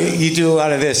do. You do a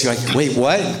lot of this. You're like, wait,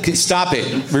 what? Stop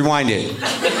it. Rewind it.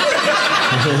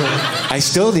 I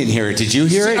still didn't hear it. Did you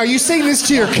hear it? Are you saying this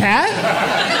to your cat?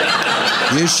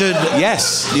 You should.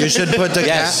 Yes. You should put the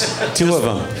two of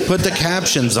them. Put the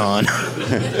captions on.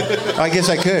 I guess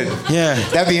I could. Yeah.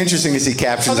 That'd be interesting to see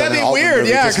captions. Oh, that'd on be an Altman weird, movie,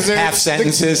 yeah, just 'cause they're- half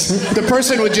sentences. The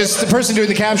person doing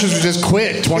the captions would just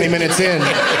quit 20 minutes in.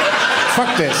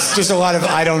 Fuck this. Just a lot of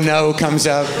I don't know comes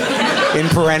up in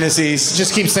parentheses.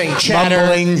 Just keep saying chatter,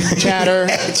 Mumbling. chatter,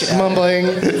 mumbling,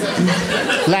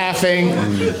 laughing.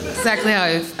 Exactly how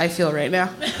I feel right now.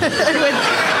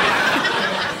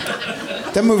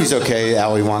 That movie's okay,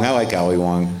 Ali Wong. I like Ali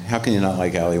Wong. How can you not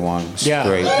like Ali Wong? She's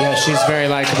great. Yeah, she's very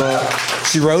likable.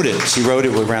 She wrote it. She wrote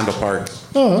it with Randall Park.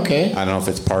 Oh, okay. I don't know if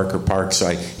it's Park or Park, so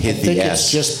I hit the think S.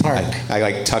 it's just Park. I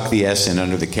like tucked the S in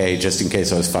under the K just in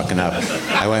case I was fucking up.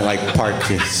 I went like Park.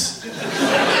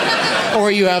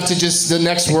 Or you have to just, the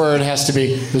next word has to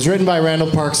be, it was written by Randall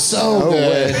Park, so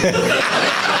good.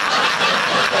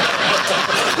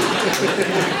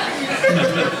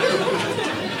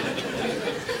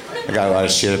 I got a lot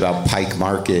of shit about Pike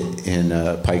Market in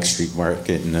Pike Street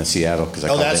Market in Seattle because I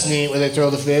Oh, called that's it. neat, where they throw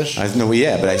the fish? No,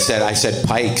 yeah, but I said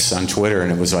Pikes on Twitter,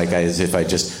 and it was like as if I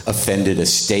just offended a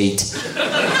state.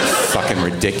 Fucking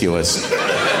ridiculous.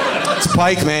 It's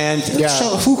Pike, man. Yeah.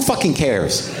 Who fucking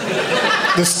cares?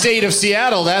 The state of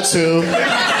Seattle, that's who.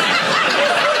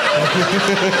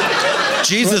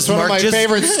 Jesus, It's one Mark. of my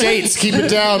favorite states. Keep it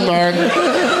down, Mark.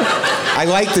 I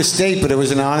like the state, but it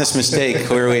was an honest mistake.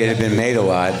 Clearly, it had been made a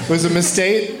lot. Was it a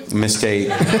mistake? Mistake.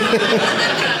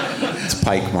 It's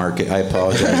Pike Market. I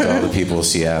apologize to all the people of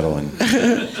Seattle and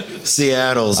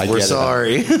Seattle's. I We're get it.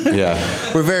 sorry.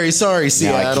 yeah. We're very sorry,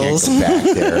 Now I can't Seattle's. go back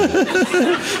there.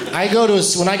 When I go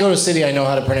to a city, I know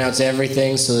how to pronounce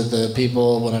everything so that the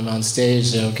people, when I'm on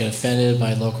stage, they don't get offended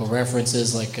by local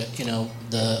references. Like,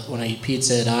 when I eat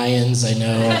pizza at Ian's, I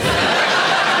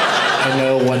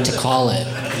know what to call it.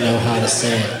 I know how to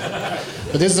say it.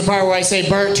 But this is the part where I say,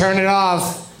 Bert, turn it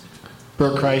off.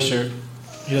 Bert Kreischer.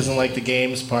 He doesn't like the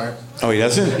games part. Oh, he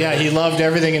doesn't? Yeah, he loved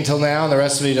everything until now, and the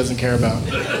rest of it he doesn't care about.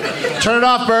 Turn it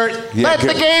off, Bert. Yeah, Let good.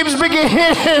 the games begin.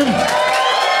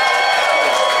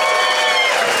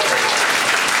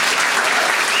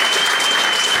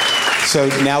 So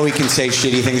now we can say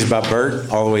shitty things about Bert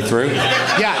all the way through?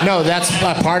 Yeah, no, that's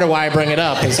part of why I bring it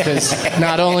up, is because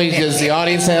not only does the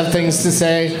audience have things to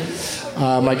say,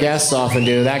 my guests often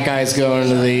do. That guy's going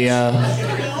to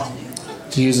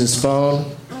use his phone.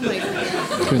 He's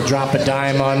going to drop a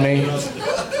dime on me.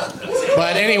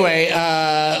 But anyway,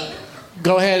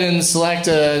 go ahead and select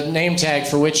a name tag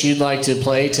for which you'd like to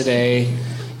play today.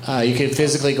 You can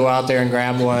physically go out there and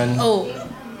grab one. Oh.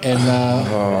 And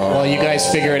while you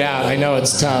guys figure it out, I know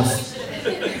it's tough.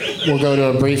 We'll go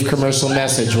to a brief commercial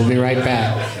message. We'll be right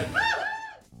back.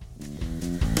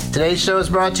 Today's show is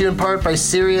brought to you in part by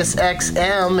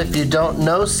SiriusXM. If you don't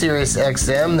know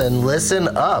SiriusXM, then listen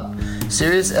up.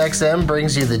 SiriusXM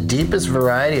brings you the deepest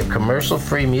variety of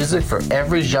commercial-free music for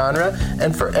every genre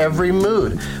and for every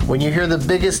mood. When you hear the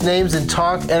biggest names in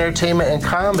talk, entertainment, and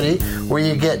comedy, where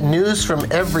you get news from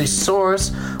every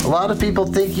source, a lot of people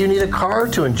think you need a car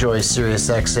to enjoy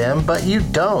SiriusXM, but you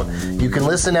don't. You can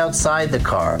listen outside the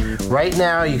car. Right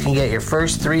now, you can get your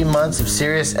first 3 months of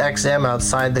SiriusXM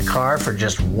outside the car for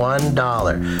just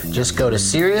 $1. Just go to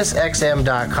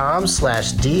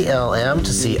SiriusXM.com/DLM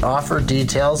to see offer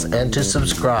details and to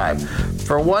subscribe.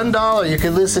 For $1, you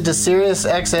can listen to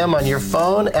SiriusXM on your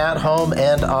phone, at home,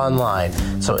 and online.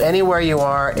 So anywhere you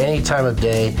are, any time of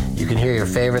day, you can hear your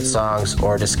favorite songs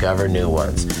or discover new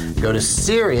ones. Go to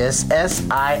Sirius,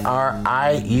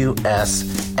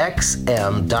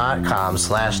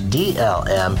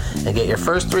 SiriusXM.com/DLM and get your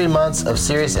first 3 months of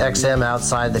SiriusXM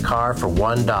outside the car for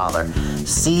 $1.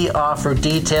 See offer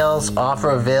details,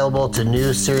 offer available to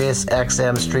new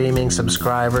SiriusXM streaming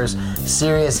subscribers.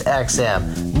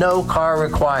 SiriusXM, no car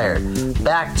required.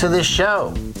 Back to the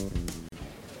show.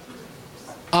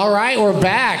 All right, we're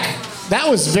back. That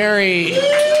was a very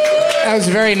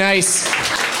nice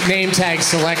name tag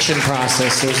selection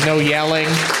process. There's no yelling.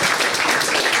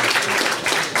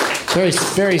 Very,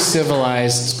 very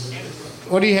civilized.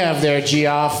 What do you have there,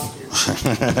 Geoff?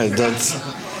 That's.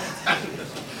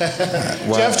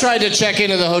 Geoff tried to check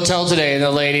into the hotel today, and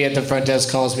the lady at the front desk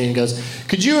calls me and goes,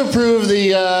 "Could you approve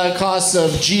the costs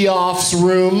of Geoff's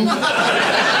room?"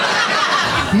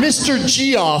 Mr.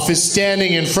 Geoff is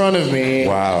standing in front of me.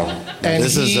 Wow. And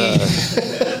This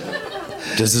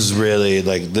is really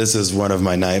this is one of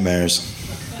my nightmares.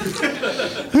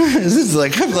 This is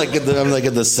like I'm like in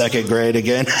the second grade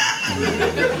again.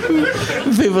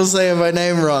 People saying my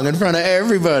name wrong in front of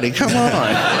everybody. Come on.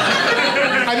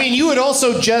 I mean, you had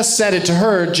also just said it to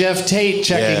her, Geoff Tate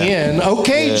checking in.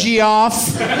 Okay,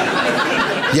 Geoff.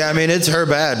 Yeah, I mean, it's her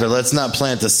bad, but let's not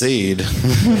plant the seed.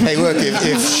 Hey, look,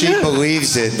 if she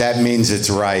believes it, that means it's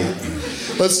right.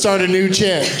 Let's start a new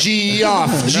chant.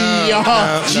 Geoff,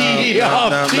 Geoff, Geoff,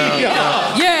 Geoff.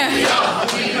 Yeah.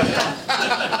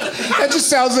 That just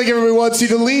sounds like everybody wants you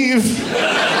to leave.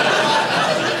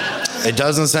 It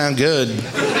doesn't sound good.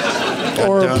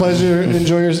 Or a pleasure,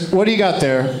 enjoy yours. What do you got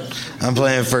there? I'm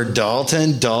playing for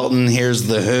Dalton. Dalton hears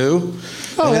the Who.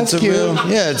 Oh, And that's it's cute.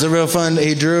 It's a real fun.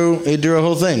 He drew a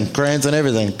whole thing, crayons and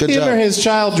everything. Good Him job. or his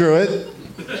child drew it.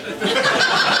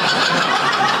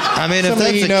 I mean, if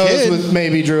Somebody that's he a knows kid,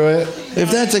 maybe drew it. if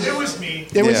that's a,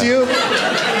 It was you?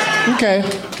 Okay.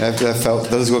 That felt,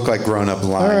 those look like grown-up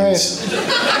lines.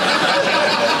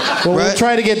 Well, we'll Right.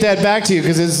 try to get that back to you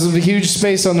because there's a huge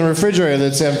space on the refrigerator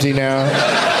that's empty now.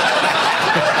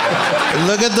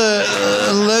 look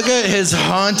at his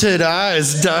haunted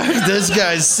eyes, Doug. This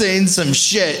guy's seen some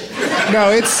shit. No,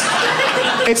 it's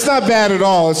not bad at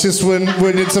all. It's just when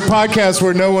it's a podcast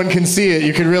where no one can see it,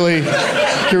 you can really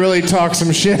talk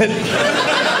some shit.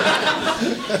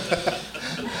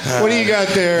 What do you got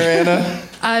there, Anna?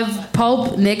 I've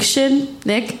Pulp Niction.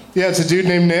 Nick? Yeah, it's a dude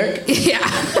named Nick. Yeah.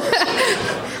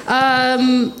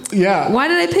 Yeah. Why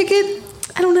did I pick it?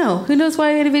 I don't know. Who knows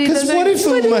why anybody does Because that? what if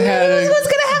Uma had What's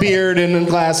gonna a happen? beard and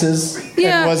glasses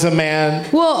Yeah. and was a man?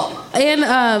 Well, and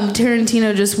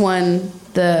Tarantino just won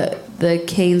the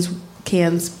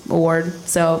Cannes Award.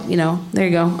 So, there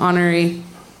you go. Honorary,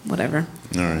 whatever.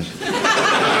 All right.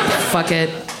 Fuck it.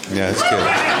 Yeah, it's good.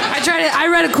 I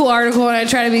read a cool article and I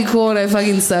try to be cool and I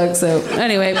fucking suck. So,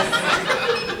 anyway.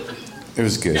 It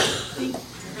was good.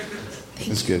 It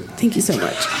was good. Thank you so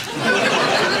much.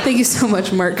 Thank you so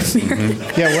much, Marc.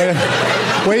 Yeah,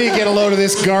 where do you get a load of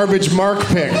this garbage Marc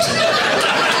picked?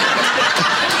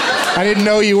 I didn't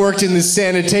know you worked in the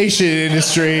sanitation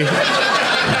industry.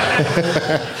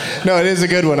 No, it is a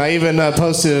good one. I even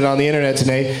posted it on the internet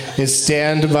today. It's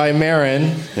Stand by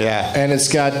Maron. Yeah. And it's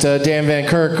got Dan Van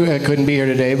Kirk couldn't be here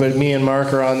today, but me and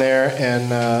Marc are on there, and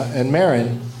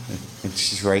Maron. And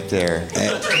she's right there.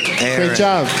 Great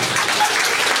job.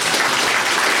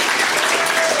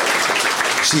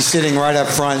 She's sitting right up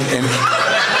front, and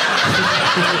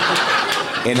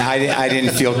I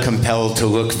didn't feel compelled to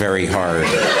look very hard.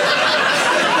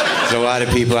 There's a lot of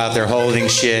people out there holding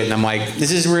shit, and I'm like,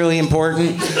 this is really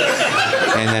important.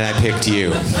 And then I picked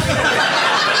you.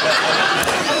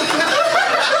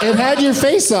 It had your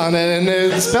face on it, and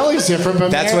the spelling's different,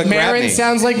 but That's what grabbed Maron me.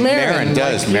 sounds like Maron. Maron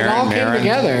does. Like, it all came Maron.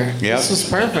 together. Yep. This was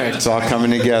perfect. It's all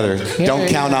coming together. Don't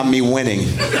count on me winning.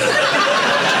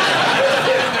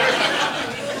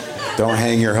 Don't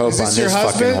hang your hope on this your this fucking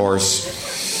husband?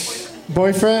 horse.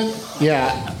 Boyfriend?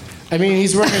 Yeah. I mean,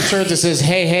 he's wearing a shirt that says,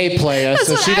 hey, hey, playa,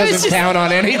 so what she I was doesn't just- count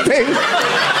on anything.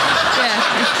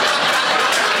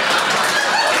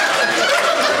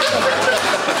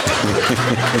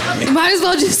 You might as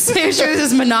well just say, I'm sure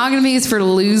this monogamy is for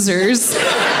losers.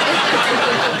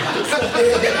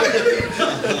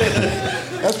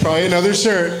 That's probably another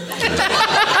shirt.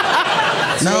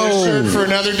 Another shirt for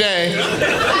another day.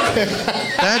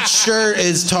 That shirt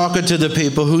is talking to the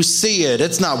people who see it.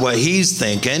 It's not what he's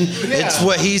thinking. Yeah. It's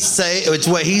what he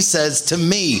says to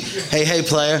me. Hey, hey,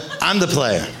 player. I'm the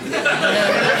player.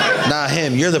 Not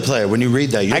him. You're the player. When you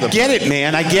read that, you're I the get it,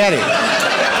 man. I get it.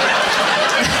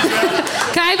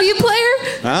 Can I be a player?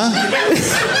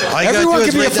 All you gotta Everyone do is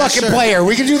can be a read that fucking shirt. player.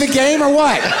 We can do the game or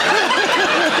what?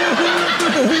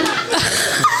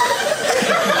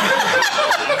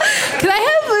 Can I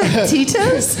have a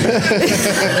Tito's?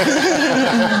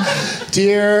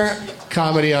 Dear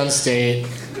Comedy on State.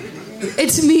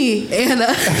 It's me, Anna.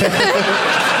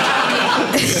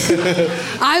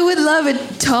 I would love a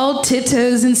tall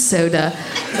Tito's and soda.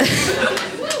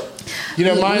 You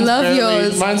know, Love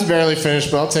yours. mine's barely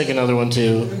finished, but I'll take another one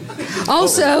too.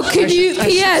 Also, can you, I should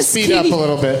P.S. speed can up you- a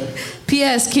little bit.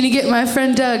 P.S. Can you get my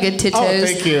friend Doug a Tito's? Oh,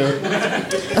 thank you.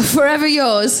 Forever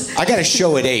yours. I got a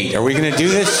show at 8. Are we going to do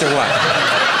this or what?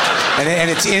 And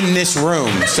it's in this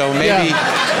room, so maybe...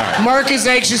 Yeah. Marc is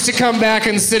anxious to come back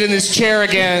and sit in this chair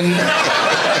again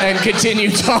and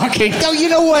continue talking. No, you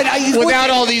know what? Without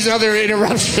all these other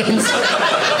interruptions.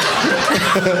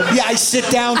 Yeah, I sit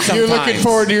down sometimes. You're looking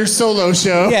forward to your solo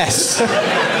show. Yes. I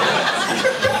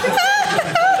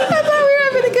thought we were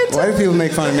having a good time. Why do people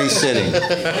make fun of me sitting?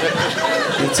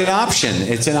 It's an option.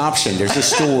 It's an option. There's a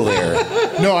stool there.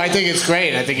 No, I think it's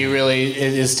great. I think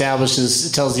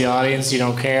it tells the audience you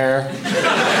don't care.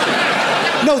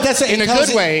 No, that's in a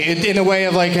good way. In a way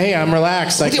of like, hey, I'm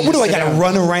relaxed. What do I got to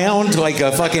run around like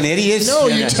a fucking idiot? No,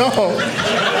 you don't.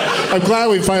 I'm glad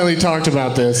we finally talked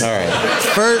about this. All right.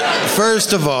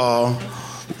 First of all,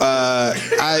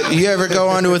 you ever go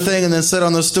onto a thing and then sit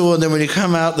on the stool, and then when you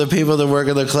come out, the people that work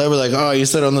at the club are like, oh, you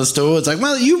sit on the stool? It's like,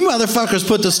 well, you motherfuckers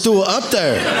put the stool up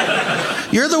there.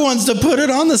 You're the ones that put it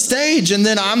on the stage, and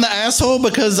then I'm the asshole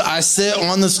because I sit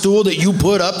on the stool that you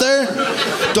put up there?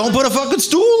 Don't put a fucking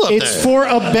stool up there. It's for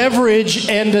a beverage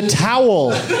and a towel.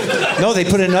 No, they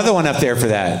put another one up there for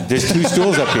that. There's 2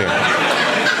 stools up here.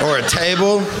 Or a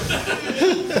table.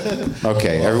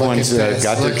 Okay, everyone's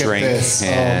got their drink,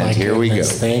 and here we go.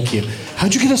 Thank you.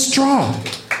 How'd you get a straw?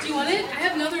 Do you want it? I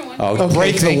have another one. Oh, Okay,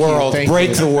 break the world.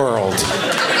 Break the world.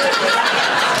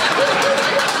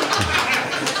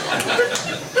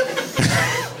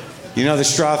 You know, the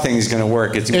straw thing is going to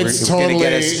work. We're going to get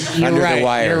us under the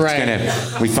wire. You're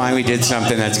right. We finally did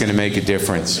something that's going to make a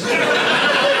difference.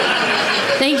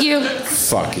 Thank you.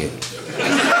 Fuck it.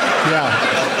 Yeah.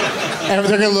 And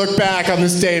they're going to look back on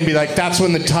this day and be like, that's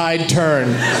when the tide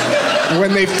turned.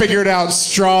 When they figured out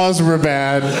straws were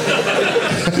bad.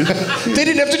 They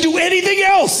didn't have to do anything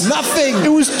else. Nothing. It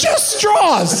was just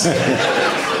straws.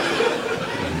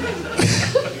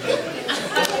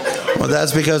 Well,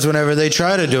 that's because whenever they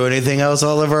try to do anything else,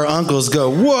 all of our uncles go,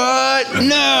 what?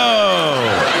 No!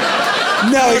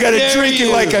 Now you got to drink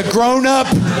it like a grown-up.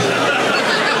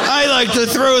 I like to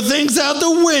throw things out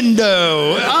the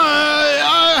window.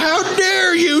 How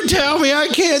dare you tell me I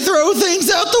can't throw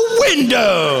things out the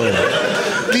window?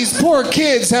 These poor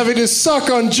kids having to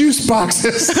suck on juice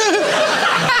boxes.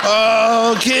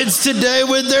 Oh, kids today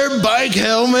with their bike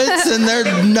helmets and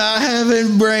they're not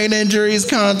having brain injuries,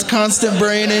 constant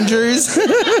brain injuries. All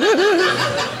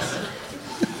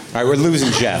right, we're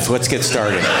losing Geoff. Let's get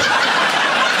started.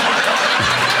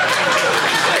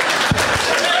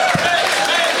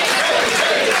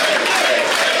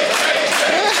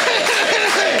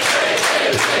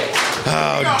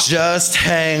 Oh, just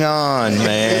hang on,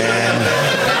 man.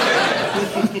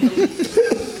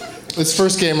 This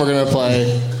first game we're going to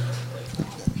play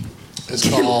is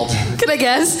called... Can I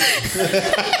guess?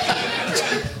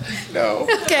 No.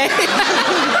 Okay.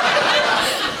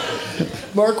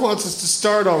 Mark wants us to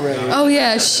start already. Oh,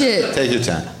 yeah, shit. Take your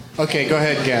time. Okay, go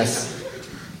ahead and guess.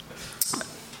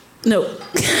 No.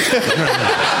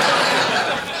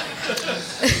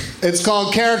 It's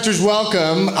called Characters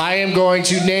Welcome. I am going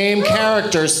to name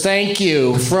characters, thank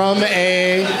you, from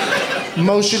a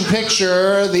motion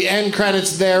picture, the end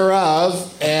credits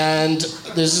thereof, and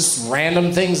there's just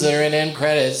random things that are in end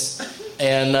credits,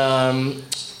 and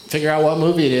figure out what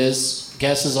movie it is.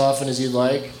 Guess as often as you'd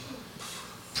like.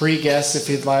 Pre-guess if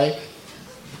you'd like.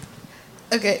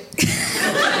 Okay.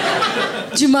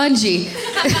 Jumanji.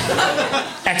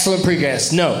 Excellent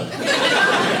pre-guess. No.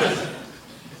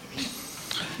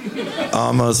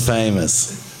 Almost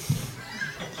Famous.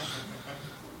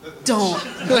 Don't.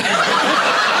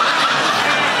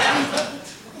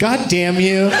 God damn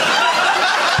you.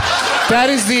 That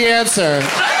is the answer.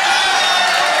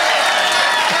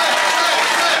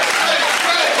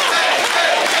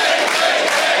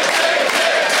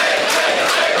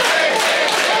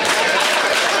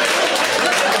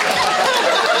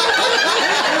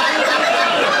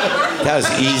 That was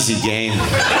an easy game.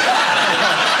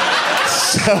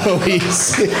 So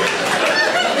easy.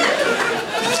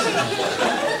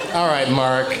 All right,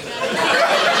 Mark.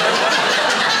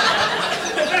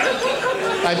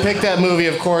 I picked that movie,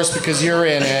 of course, because you're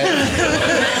in it.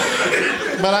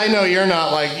 But I know you're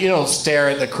not you don't stare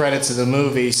at the credits of the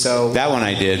movie, so... That one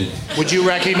I did. Would you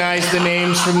recognize the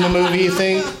names from the movie, you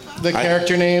think? The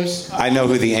character names? I know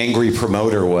who the angry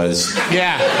promoter was.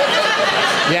 Yeah.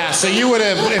 Yeah, so you would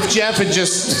have, if Geoff had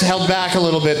just held back a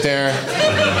little bit there,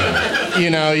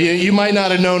 you might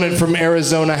not have known it from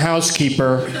Arizona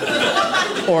Housekeeper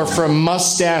or from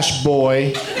Mustache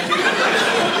Boy,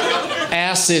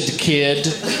 Acid Kid,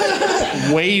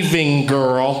 Waving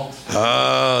Girl.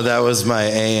 Oh, that was my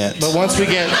aunt. But once we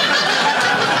get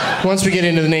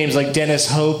into the names like Dennis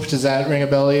Hope, does that ring a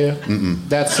bell to you? Mm-mm.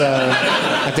 That's,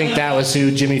 I think that was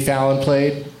who Jimmy Fallon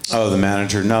played. Oh, the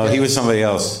manager. No, he was somebody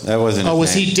else. That wasn't his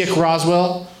was name. he Dick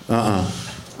Roswell? Uh-uh.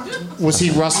 Was he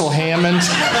Russell Hammond?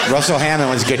 Russell Hammond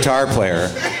was a guitar player.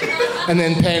 And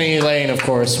then Penny Lane, of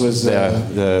course, was the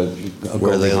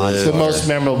Where they live. the most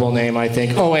memorable name, I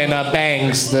think. Oh, and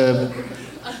Bangs, the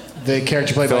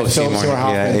character played by Philip Seymour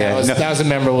Hoffman. Yeah. That was a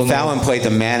memorable Fallon name. played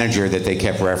the manager that they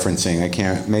kept referencing.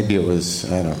 Maybe it was,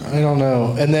 I don't know. I don't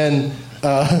know. And then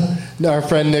our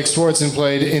friend Nick Swartzen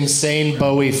played Insane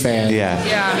Bowie Fan. Yeah.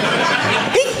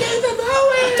 Yeah.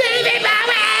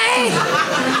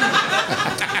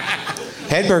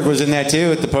 Hedberg was in that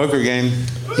too at the poker game.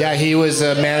 Yeah, he was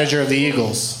a manager of the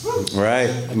Eagles. Right,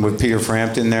 and with Peter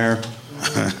Frampton there.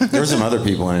 There were some other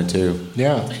people in it too.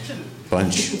 Yeah.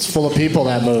 Bunch. It's full of people,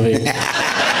 that movie.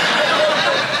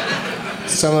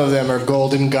 Some of them are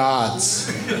golden gods.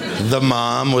 The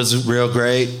mom was real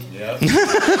great. Yep.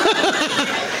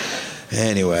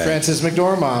 Anyway. Frances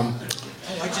McDormand.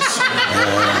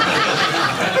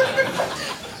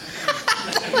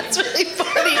 That's really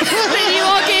funny that you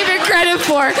all gave her credit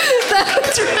for.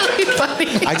 That's really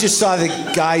funny. I just saw the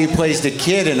guy who plays the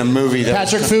kid in a movie.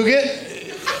 Patrick Fugit?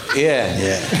 Yeah.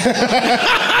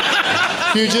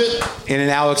 Fugit? In an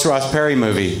Alex Ross Perry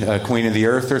movie, Queen of the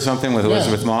Earth or something with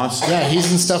Elizabeth Moss. Yeah, he's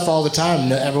in stuff all the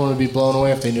time. Everyone would be blown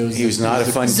away if they knew he was not a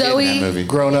fun kid in that movie.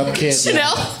 Grown-up kid.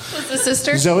 Chanel was the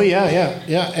sister. Zoe, yeah.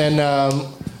 And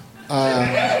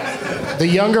the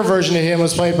younger version of him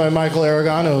was played by Michael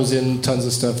Aragano, who's in tons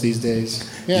of stuff these days.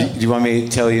 Yeah. Do you want me to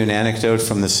tell you an anecdote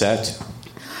from the set?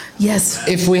 Yes.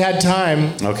 If we had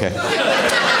time. Okay.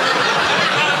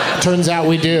 Turns out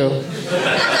we do.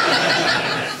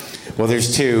 Well,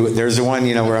 there's two. There's the one,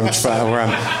 where I'm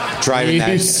driving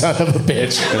You son of a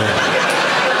bitch.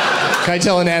 Can I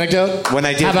tell an anecdote? When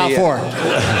I did How about four?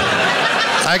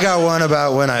 I got one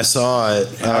about when I saw it.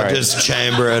 I'll just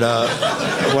chamber it up.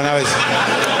 When I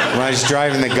was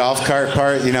driving the golf cart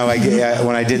part, when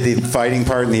I did the fighting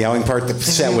part and the yelling part, the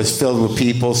set was filled with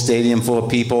people, stadium full of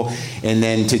people, and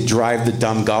then to drive the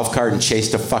dumb golf cart and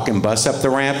chase the fucking bus up the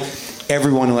ramp,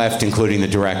 everyone left, including the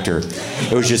director.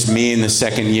 It was just me and the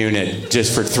second unit,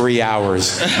 just for 3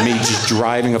 hours. Me just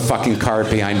driving a fucking cart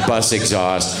behind bus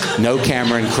exhaust. No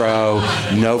Cameron Crowe,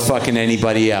 no fucking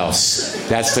anybody else.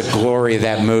 That's the glory of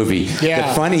that movie. Yeah.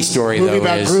 The funny story, movie though,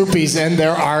 about is... groupies, and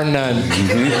there are none.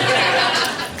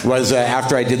 Was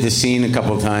after I did the scene a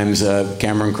couple of times,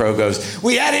 Cameron Crowe goes,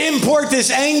 "We had to import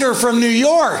this anger from New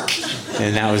York."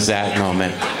 And that was that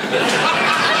moment.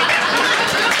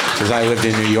 Because I lived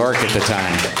in New York at the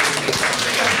time.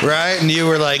 Right? And you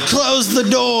were like, close the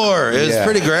door. It was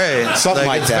pretty great. Something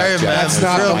like that, Jeff. That's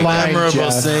not the line, memorable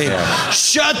Jeff. scene. Yeah.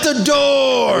 Shut the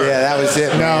door! Yeah, that was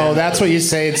it. No, that's what you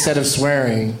say instead of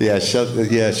swearing. Yeah, shut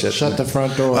the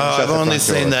front door. I've only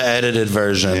seen the edited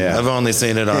version. Yeah. I've only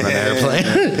seen it on an airplane.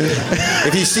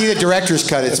 If you see the director's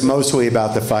cut, it's mostly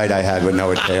about the fight I had with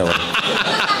Noah Taylor.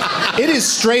 It is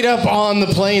straight up on the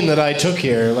plane that I took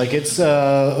here. Like, it's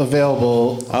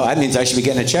available. Oh, that means I should be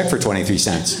getting a check for 23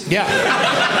 cents. Yeah.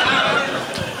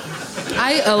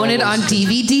 I own it on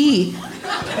DVD.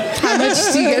 How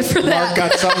much do you get for that? Mark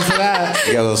got something for that.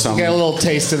 You got a little something. You got a little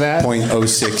taste of that.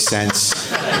 0.06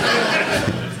 cents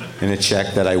in a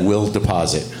check that I will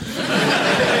deposit.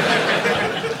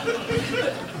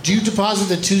 Do you deposit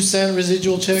the 2-cent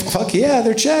residual check? Fuck yeah,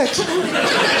 they're checks.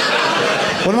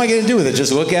 What am I going to do with it?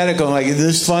 Just look at it, go like, "Is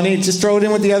this funny?" Just throw it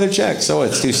in with the other check. So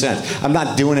it's 2 cents. I'm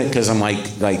not doing it because I'm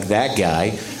like that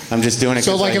guy. I'm just doing it.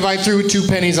 So, like, if I threw 2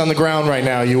 pennies on the ground right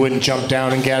now, you wouldn't jump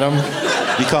down and get them?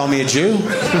 You call me a Jew?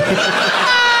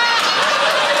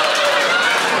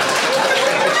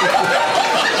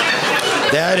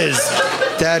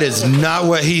 That is not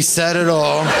what he said at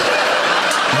all.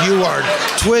 You are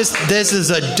This is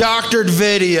a doctored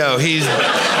video.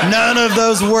 None of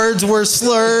those words were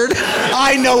slurred.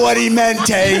 I know what he meant,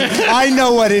 Tate. I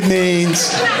know what it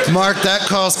means. Mark, that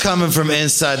call's coming from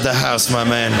inside the house, my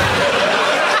man.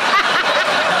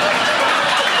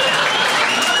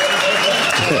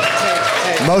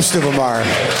 Most of them are.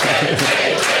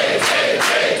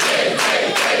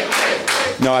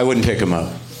 No, I wouldn't pick them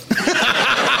up.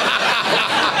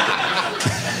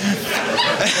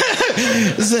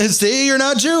 See, you're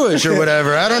not Jewish or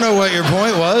whatever. I don't know what your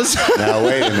point was. Now,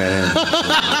 wait a minute.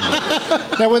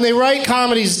 Now, when they write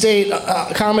comedy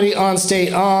on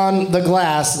state on the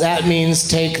glass, that means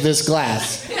take this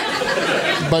glass.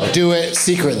 But do it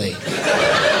secretly.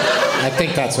 I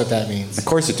think that's what that means. Of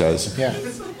course it does. Yeah.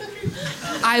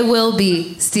 I will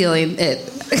be stealing it.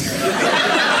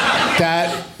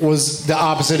 That was the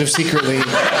opposite of secretly.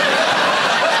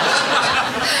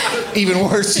 Even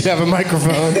worse, you'd have a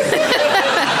microphone.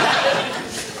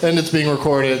 And it's being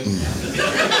recorded.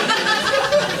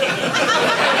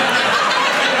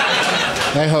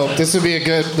 I hope. This would be a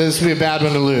bad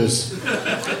one to lose.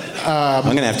 I'm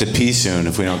going to have to pee soon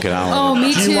if we don't get on with Oh, it.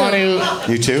 me too.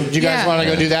 You too? Do you guys want to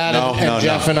go do that? No, and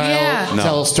Jeff and I will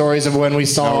tell stories of when we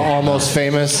saw Almost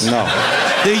Famous? No.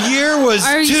 The year was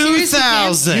Are you serious,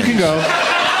 2000. You can go.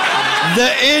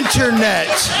 The internet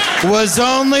was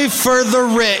only for the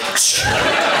rich.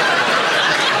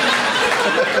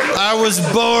 I was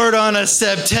bored on a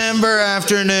September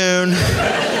afternoon,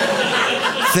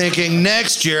 thinking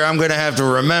next year I'm going to have to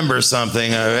remember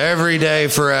something every day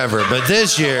forever. But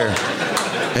this year,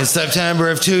 in September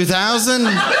of 2000,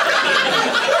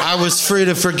 I was free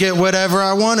to forget whatever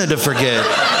I wanted to forget.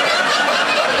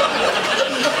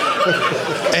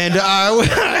 And I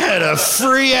had a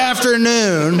free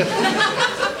afternoon.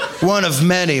 One of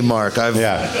many, Mark. I've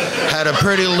had a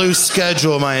pretty loose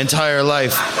schedule my entire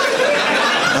life.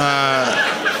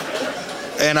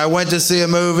 And I went to see a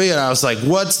movie, and I was like,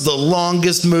 what's the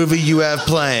longest movie you have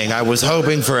playing? I was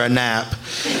hoping for a nap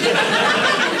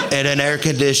in an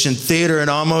air-conditioned theater in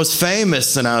Almost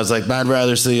Famous. And I was like, I'd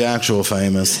rather see actual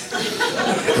Famous.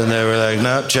 And they were like,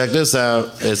 no, check this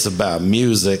out. It's about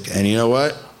music. And you know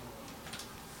what?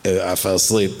 I fell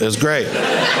asleep. It was great.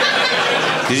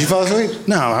 Did you fall asleep?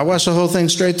 No, I watched the whole thing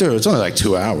straight through. It's only like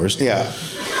 2 hours. Yeah.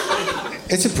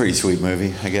 It's a pretty sweet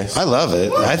movie, I guess. I love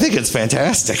it. I think it's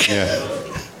fantastic. Yeah.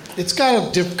 It's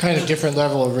got a kind of different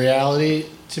level of reality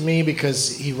to me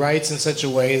because he writes in such a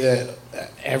way that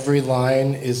every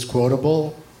line is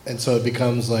quotable, and so it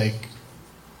becomes like...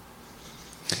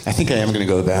 I think I am going to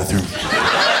go to the bathroom.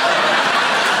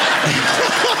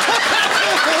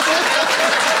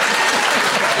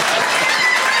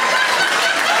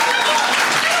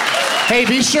 Hey,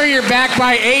 be sure you're back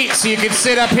by 8 so you can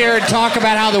sit up here and talk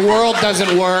about how the world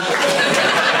doesn't work.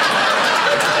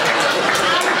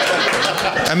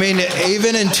 I mean,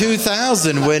 even in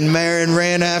 2000, when Maron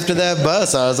ran after that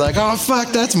bus, I was like, oh, fuck,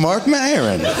 that's Marc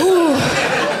Maron.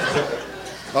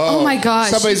 Oh my gosh.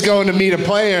 Somebody's going to meet a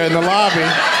player in the lobby.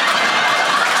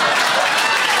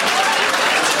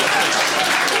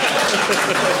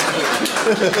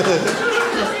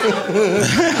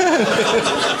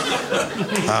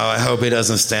 Oh, I hope he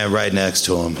doesn't stand right next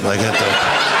to him. Like at the...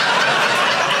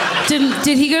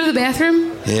 Did he go to the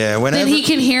bathroom? Yeah, whenever... Then he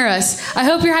can hear us. I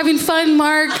hope you're having fun,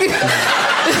 Mark.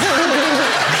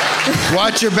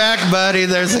 Watch your back, buddy.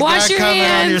 There's a Wash guy your coming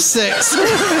hands. on your 6.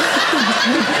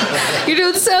 You're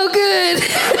doing so good.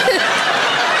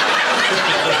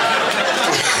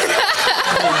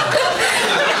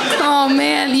 Oh,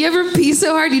 man. You ever pee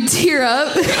so hard you tear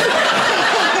up?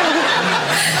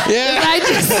 Yeah. I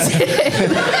just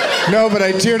did. No, but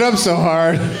I teared up so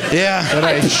hard Yeah. that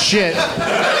I shit.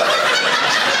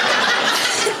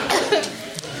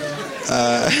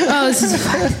 Oh, this is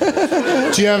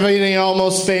fun. Do you have any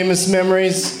Almost Famous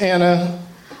memories, Anna?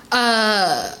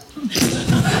 I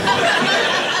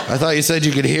thought you said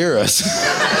you could hear us.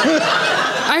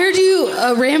 I heard you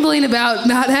rambling about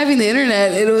not having the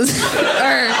internet. It was,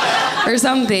 or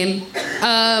something.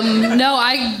 No,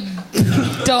 I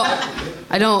don't.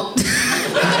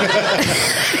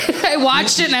 I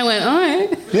watched it and I went, all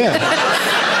right. Yeah.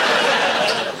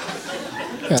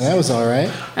 Yeah, that was all right.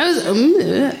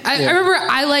 I remember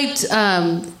I liked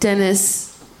Dennis.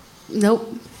 Nope.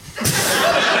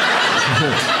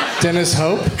 Dennis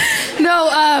Hope? No,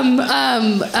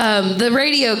 the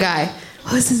radio guy.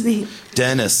 What was his name?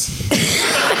 Dennis.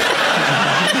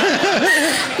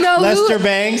 No, Lester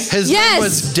Bangs? His Yes. name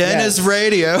was Dennis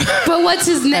Radio. But what's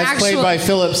his As actual? played by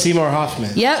Philip Seymour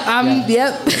Hoffman. Yep,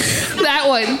 yep, that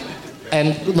one.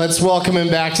 And let's welcome him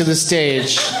back to the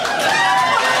stage.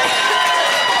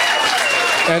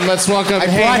 And let's welcome I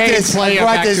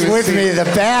brought this with me to the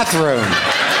bathroom.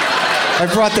 I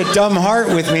brought the dumb heart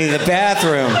with me to the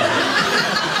bathroom.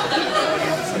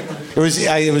 It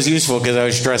was useful because I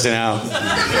was stressing out.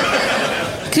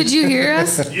 Could you hear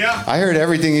us? Yeah. I heard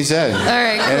everything you said. All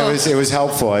right, cool. And it was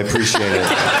helpful. I appreciate it.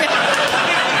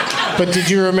 But did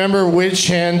you remember which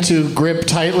hand to grip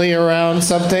tightly around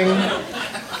something?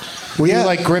 Were you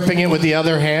like gripping it with the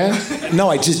other hand? No,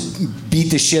 I just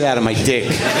beat the shit out of my dick.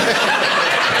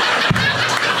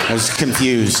 I was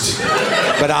confused.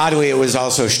 But oddly, it was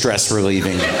also stress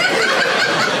relieving.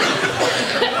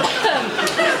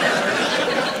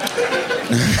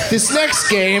 This next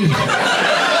game...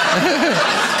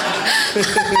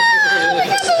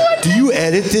 Do you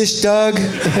edit this, Doug?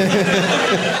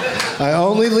 I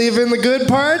only leave in the good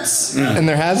parts, and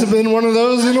there hasn't been one of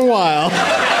those in a while.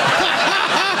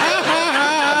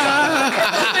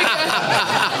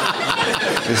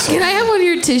 Can I have one of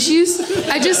your tissues?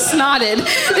 I just snotted.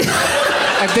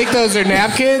 I think those are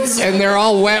napkins, and they're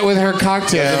all wet with her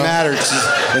cocktail. Doesn't matter. It's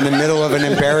just in the middle of an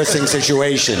embarrassing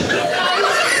situation.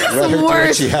 Let her do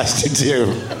what she has to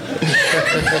do.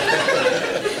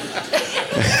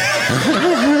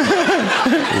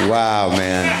 Wow,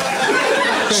 man.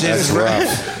 That's rough.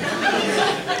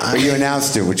 But you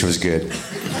announced it, which was good.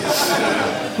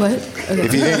 What? Okay.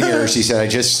 If you didn't hear her, she said, I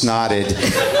just snotted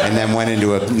and then went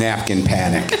into a napkin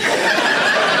panic.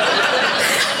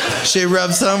 She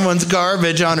rubbed someone's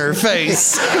garbage on her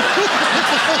face.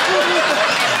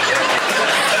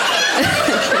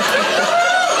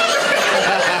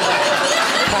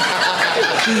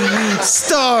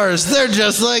 Stars, they're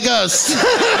just like us.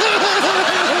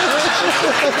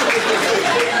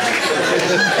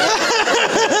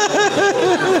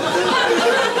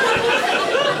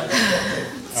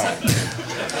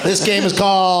 This game is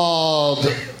called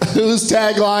Whose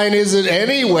Tagline Is It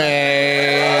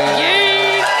Anyway?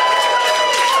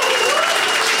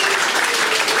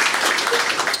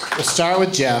 We'll start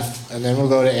with Geoff, and then we'll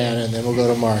go to Anna, and then we'll go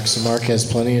to Marc. So Marc has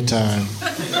plenty of time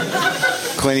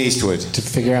Clint Eastwood. to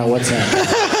figure out what's happening.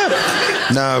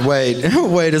 No, wait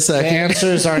a The second.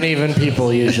 answers aren't even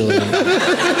people usually.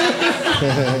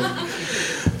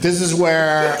 This is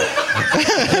where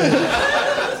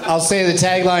I'll say the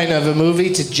tagline of a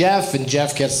movie to Geoff, and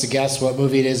Geoff gets to guess what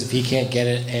movie it is. If he can't get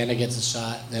it, Anna gets a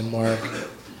shot, then Marc.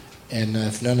 And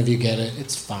if none of you get it,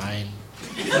 it's fine.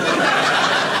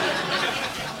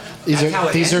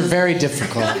 These are very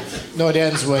difficult. No, it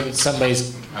ends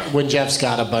when Geoff's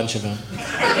got a bunch of them.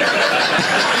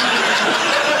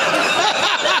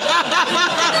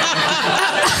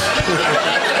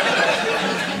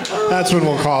 That's when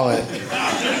we'll call it.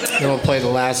 Then we'll play the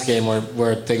last game where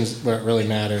it really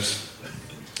matters.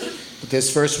 But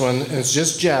this first one is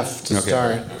just Geoff to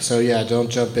start. So yeah, don't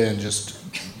jump in. Just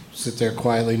sit there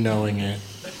quietly knowing it.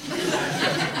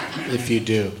 If you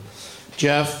do.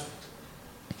 Geoff,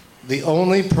 the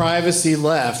only privacy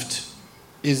left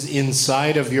is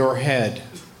inside of your head.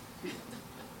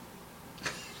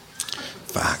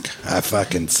 Fuck, I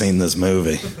fucking seen this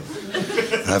movie.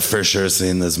 I've for sure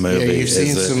seen this movie. Yeah, you've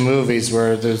seen some movies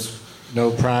where there's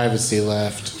no privacy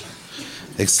left.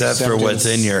 Except for what's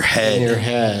in your head. In your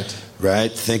head.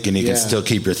 Right? Thinking you can still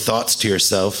keep your thoughts to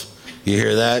yourself. You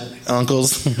hear that,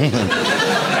 uncles?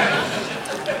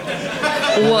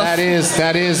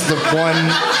 That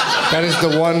is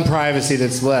the one privacy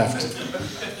that's left,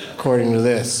 according to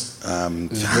this.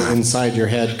 Is the inside your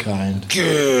head kind.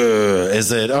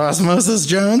 Is it Osmosis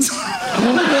Jones?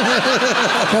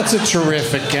 That's a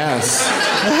terrific guess.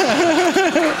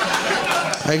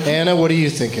 Anna, what do you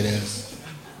think it is?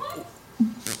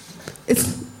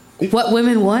 It's What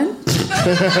Women Want?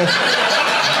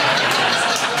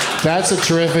 That's a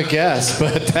terrific guess,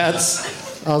 but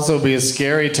that's also be a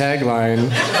scary tagline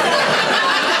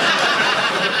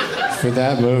for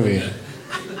that movie.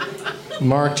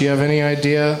 Marc, do you have any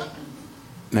idea?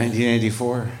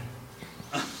 1984.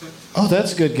 Oh,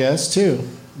 that's a good guess too.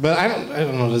 But I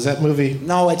don't know. Does that movie?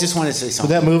 No, I just want to say Would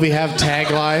something. that movie have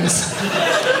taglines?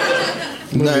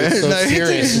 It's so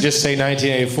serious. You just say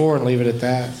 1984 and leave it at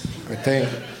that. I think.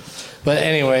 But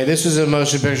anyway, this was a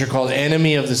motion picture called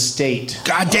Enemy of the State.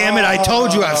 God damn it! I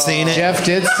told you I've seen it. Geoff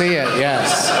did see it.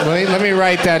 Yes. Let me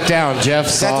write that down. Geoff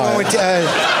Is that the saw one it. with,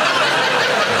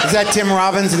 is that Tim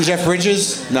Robbins and Jeff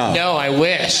Bridges? No. No, I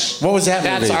wish. What was that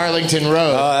That's movie? Arlington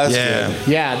Road. Oh, that's Yeah. good.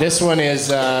 Yeah, this one is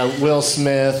Will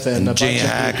Smith and a bunch Gene of people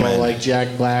Hackman. like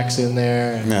Jack Black's in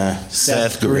there. Nah.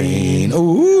 Seth Green.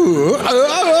 Ooh.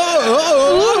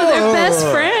 They're best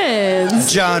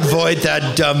friends. John Voight,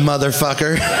 that dumb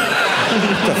motherfucker.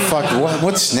 What the fuck?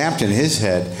 What snapped in his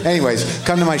head? Anyways,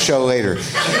 come to my show later.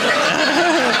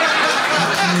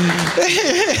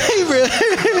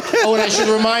 Oh, and I should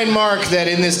remind Marc that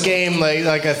in this game,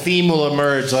 like a theme will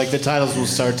emerge. Like the titles will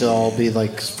start to all be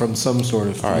like from some sort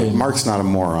of theme. All right, Mark's not a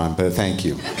moron, but thank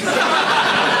you.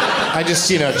 I just,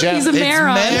 Jeff. He's a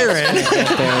Maron.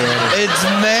 It's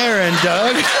Maron,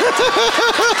 Doug.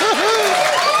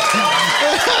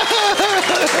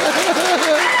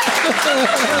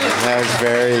 That was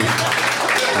very,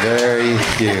 very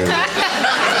cute.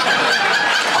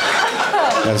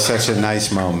 That was such a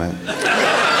nice moment. It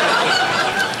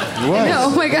was.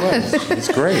 Oh my God. It's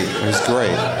great. It was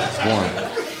great. It's warm.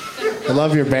 I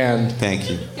love your band. Thank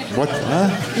you. What? Huh?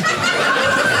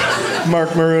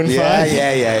 Marc Maroon 5. Yeah.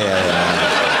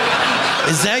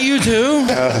 Is that you too?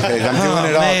 Okay, I'm doing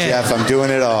it all, man. Geoff. I'm doing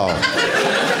it all.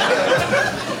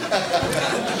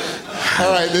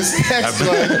 All right, this next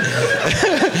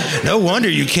one. No wonder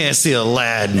you can't see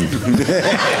Aladdin.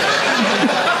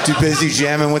 Too busy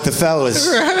jamming with the fellas.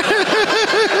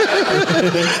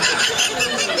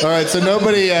 All right, so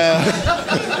nobody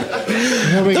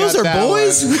Those got are that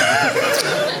boys? one.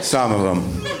 Some of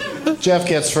them. Geoff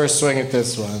gets first swing at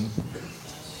this one.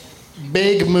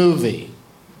 Big movie.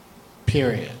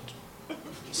 Period.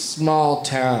 Small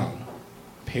town.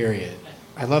 Period.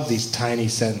 I love these tiny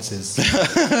sentences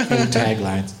and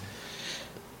taglines.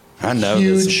 I know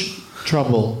Huge this.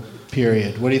 trouble.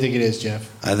 Period. What do you think it is, Geoff?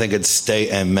 I think it's State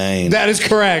and Maine. That is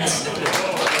correct.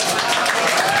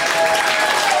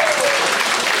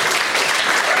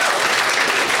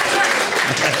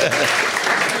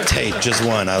 Tate just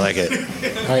won. I like it.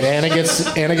 All right, Anna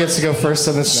gets to go first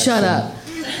on this. Shut next up.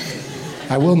 one.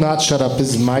 I will not shut up.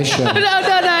 This is my show. No,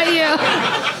 not you.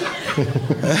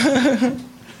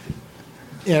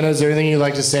 Anna, is there anything you'd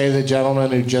like to say to the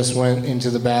gentleman who just went into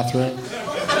the bathroom?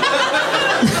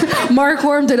 Marc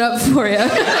warmed it up for you.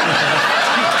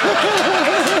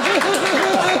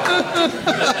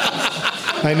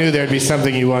 I knew there'd be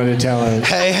something you wanted to tell him.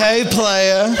 Hey,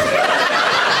 player.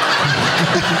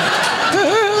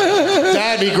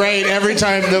 That'd be great every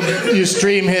time your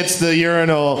stream hits the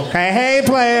urinal. Hey,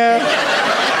 player.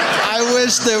 I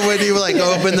wish that when you like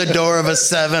open the door of a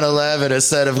 7-Eleven,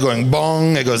 instead of going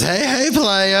bong, it goes, hey,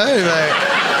 player. You're like,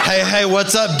 hey,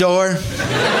 what's up, door?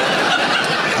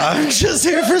 I'm just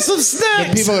here for some snacks.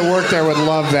 The people that work there would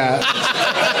love that.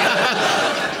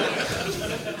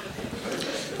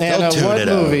 Anna, what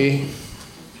movie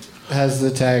has the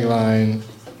tagline?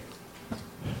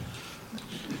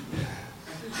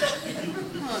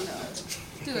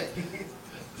 Do it.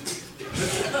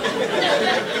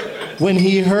 When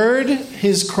he heard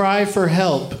his cry for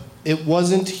help, it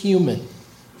wasn't human.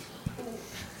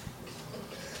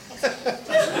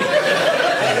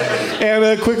 And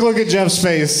a quick look at Geoff's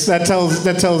face. That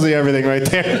tells you everything right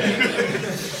there.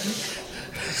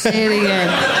 Say it again.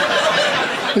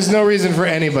 There's no reason for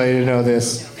anybody to know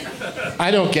this.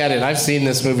 I don't get it. I've seen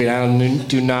this movie.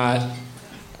 Do not.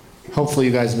 Hopefully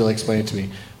you guys will explain it to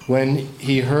me. When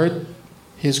he heard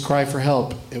his cry for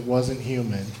help, it wasn't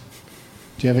human.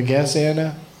 Do you have a guess,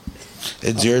 Anna?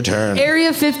 It's your turn.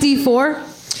 Area 54?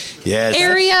 Yes.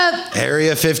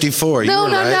 Area 54. No.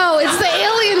 It's the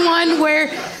alien one where,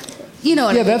 you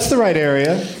know. Yeah, that's the right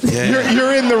area. Yeah.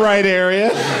 You're in the right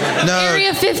area. No.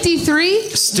 Area 53?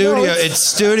 It's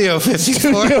Studio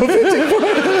 54.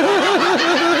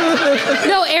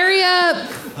 No, Area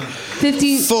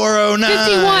 50.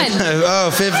 409. 51.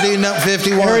 Oh,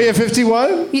 51. Area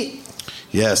 51?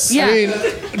 Yes. Yeah. I mean,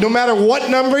 no matter what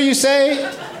number you say,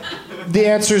 the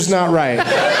answer's not right.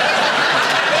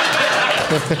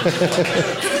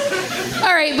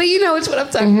 All right, but you know it's what I'm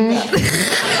talking about.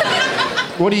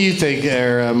 What do you think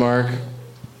there, Marc?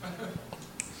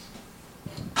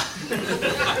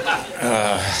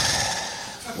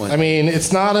 I mean,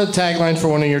 it's not a tagline for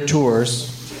one of your tours.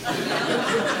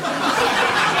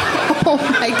 Oh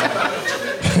my God.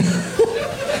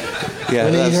 Yeah,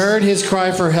 When he heard his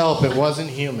cry for help, it wasn't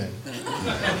human.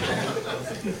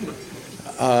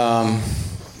 I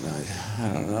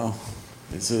don't know.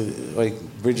 It's like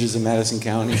Bridges in Madison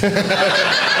County.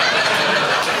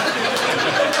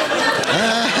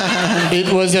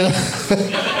 It was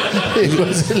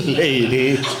a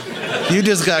lady. You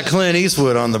just got Clint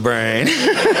Eastwood on the brain.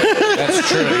 That's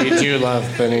true. You do love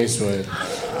Clint Eastwood.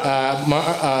 I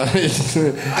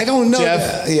don't know.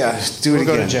 Geoff? Yeah, do it We'll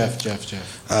again. go to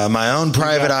Geoff. My own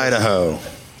private Idaho.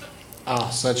 Oh,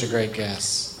 such a great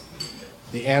guess.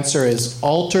 The answer is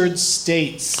Altered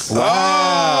States.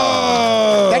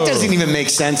 Wow. That doesn't even make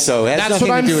sense, though. That's what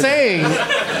I'm saying.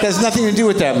 That has nothing to do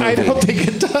with that movie. I don't think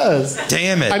it does.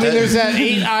 Damn it. I mean, there's that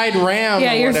eight-eyed ram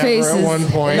Yeah, or your whatever face at is- one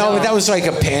point. No, but that was like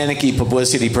a panicky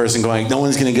publicity person going, no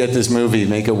one's going to get this movie,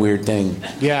 make a weird thing.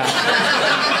 Yeah.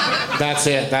 That's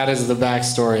it. That is the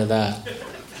backstory of that.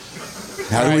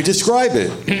 How do we describe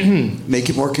it? Make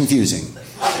it more confusing.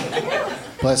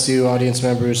 Bless you, audience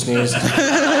member who sneezed.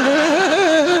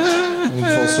 In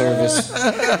full service.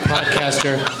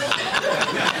 Podcaster.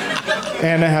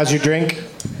 Anna, how's your drink?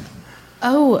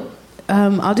 Oh,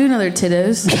 I'll do another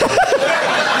Tito's.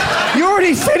 You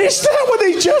already finished that when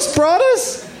they just brought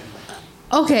us?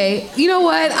 Okay, you know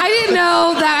what? I didn't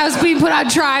know that I was being put on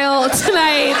trial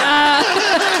tonight.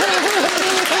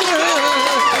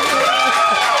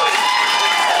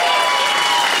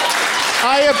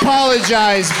 I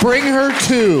apologize. Bring her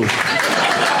to.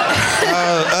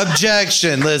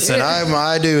 Objection. Listen,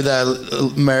 I do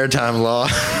that maritime law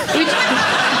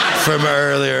from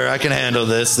earlier. I can handle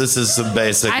this. This is some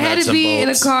basic I had nuts to and be in a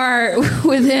bolts. car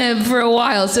with him for a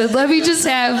while, so let me just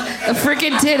have a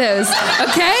freaking Tito's,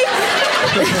 okay?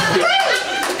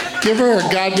 Give her a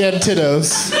goddamn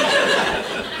Tito's.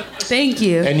 Thank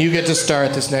you. And you get to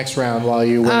start this next round while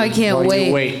you wait. Oh, I can't while wait.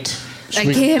 You wait. Should I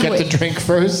we can't get wait. the drink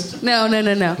first? No.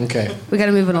 Okay. We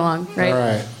gotta move it along, right? All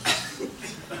right.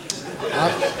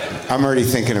 I'm already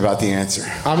thinking about the answer.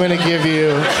 I'm gonna give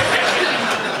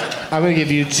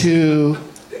you two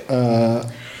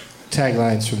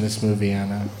taglines from this movie,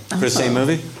 Anna. For the same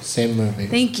movie? Same movie.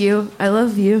 Thank you. I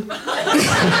love you.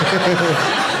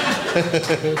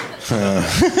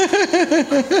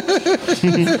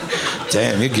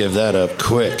 Damn, you give that up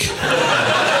quick.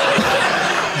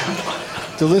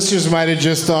 The listeners might have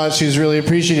just thought she was really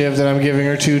appreciative that I'm giving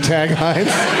her two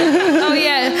taglines. Oh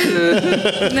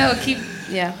yeah. No, keep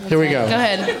Yeah. Here we go. Go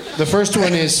ahead. The first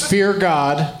one is Fear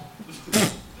God.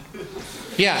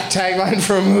 Yeah, tagline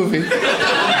for a movie.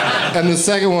 And the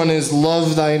second one is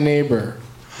Love Thy Neighbor.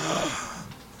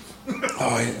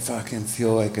 Oh, I fucking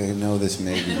feel like I know this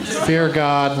maybe. Fear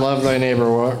God, Love Thy Neighbor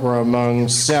were among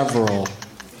several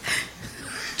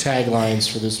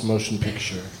taglines for this motion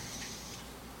picture.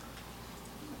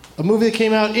 A movie that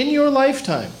came out in your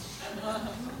lifetime.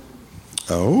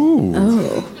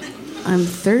 Oh. I'm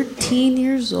 13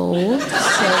 years old, so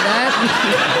that.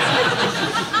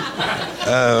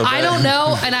 I don't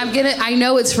know, and I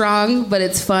know it's wrong, but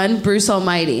it's fun. Bruce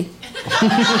Almighty.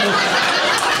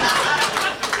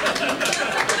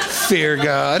 Fear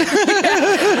God.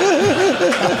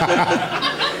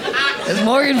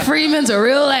 Morgan Freeman's a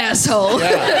real asshole.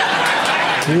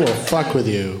 Yeah. He will fuck with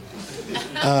you.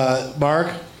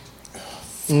 Mark?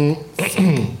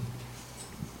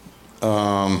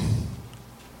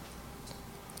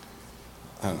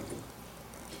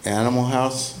 Animal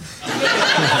House?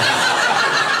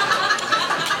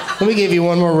 Let me give you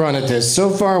one more run at this. So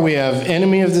far, we have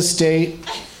Enemy of the State,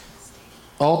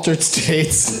 Altered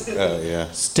States, Yeah.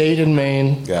 State and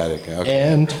Maine, Got it.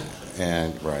 Okay.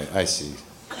 and Right, I see.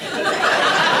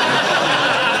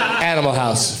 Animal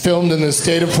House, filmed in the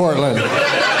state of Portland.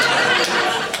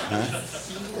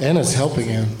 Anna's helping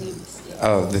him.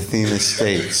 Oh, the theme is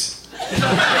states. Give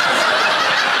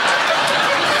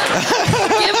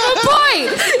him a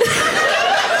point.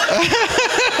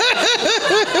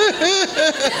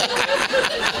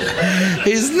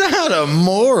 He's not a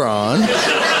moron.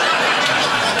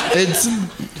 It's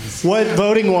What,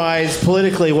 voting wise,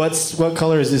 politically, what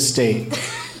color is this state?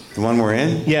 The one we're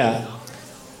in? Yeah.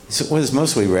 It's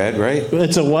mostly red, right?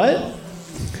 It's a what?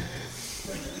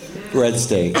 Red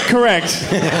state. Correct.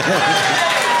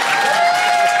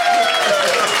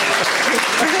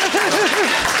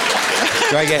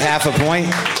 Do I get half a point?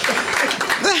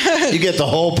 You get the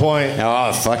whole point.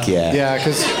 Oh, fuck yeah. Yeah,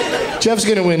 because Geoff's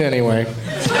going to win anyway.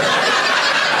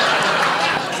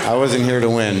 I wasn't here to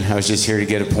win. I was just here to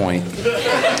get a point.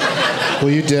 Well,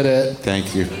 you did it.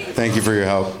 Thank you. Thank you for your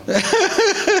help.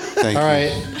 Thank All you.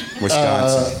 right.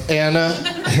 Wisconsin.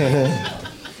 Anna,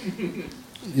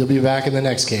 you'll be back in the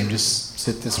next game. Just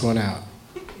sit this one out.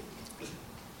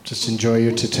 Just enjoy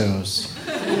your tutos.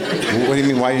 What do you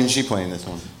mean? Why didn't she play in this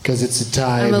one? Because it's a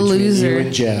tie I'm a between loser. you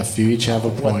and Geoff. You each have a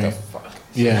point. What the fuck?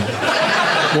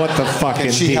 Yeah. What the fuck?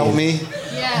 Can she help me?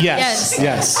 Yes.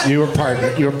 Yes. You were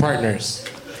partners.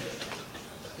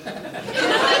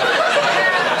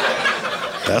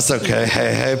 That's okay.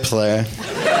 Hey, player.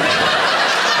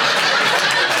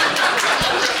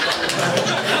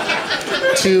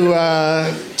 To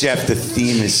Geoff, the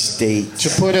theme is state. to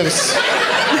put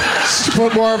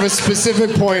more of a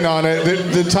specific point on it,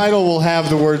 the title will have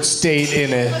the word state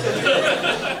in it.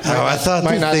 Oh, I thought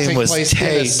Might the not theme take was place in a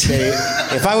Tate. state.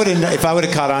 If I would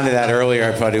have caught on to that earlier,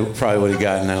 I probably would have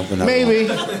gotten another Maybe.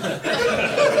 one.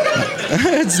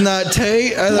 It's not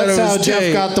Tate. I thought That's it how was Geoff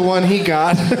Tate. got the one he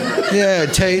got. Yeah,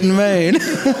 Tate and Maine.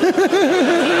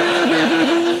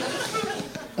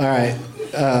 All right.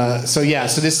 So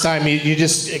this time you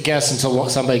just guess until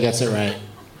somebody gets it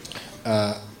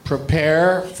right.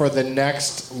 Prepare for the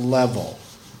next level.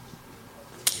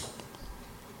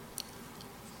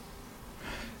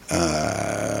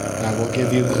 I will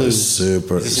give you clues. Is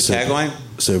this a tagline?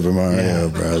 Super Mario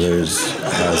Brothers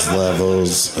has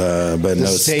levels, but The no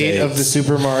state states. of the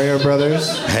Super Mario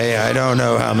Brothers. Hey, I don't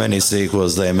know how many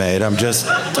sequels they made. I'm just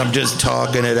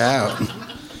talking it out.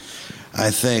 I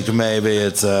think maybe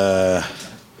it's Anna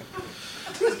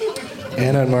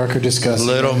and Mark are discussing.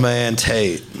 Little Man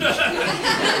Tate.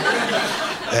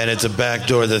 And it's a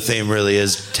backdoor. The theme really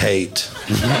is Tate.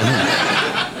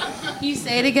 Can you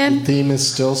say it again? Theme is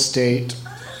still state,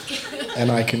 and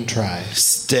I can try.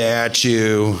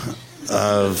 Statue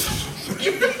of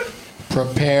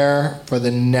Prepare for the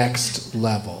next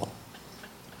level.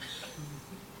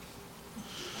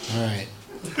 All right.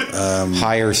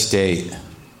 Higher state.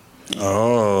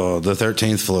 Oh, the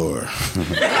 13th floor.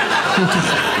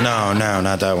 No,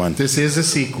 not that one. This is a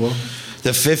sequel.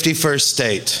 The 51st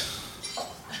State.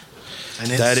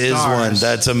 And it That is stars- one.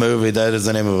 That's a movie. That is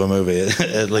the name of a movie,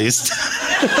 at least.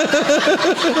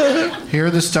 Here are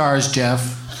the stars,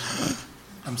 Geoff.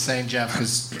 I'm saying Geoff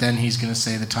because then he's going to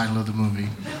say the title of the movie.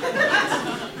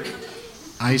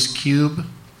 Ice Cube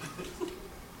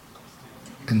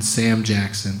and Sam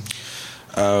Jackson.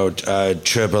 Oh,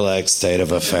 Triple X State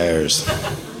of Affairs.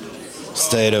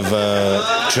 State of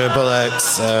Triple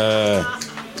X.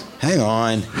 Hang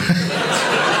on.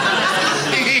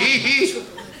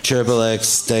 Triple X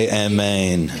State and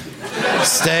Maine.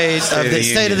 State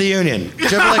of the Union.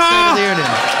 Triple X State of the Union.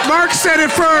 Mark said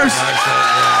it first.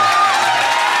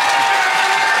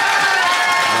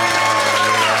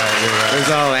 It was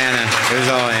all Anna. It was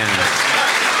all Anna.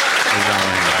 It was all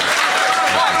Anna.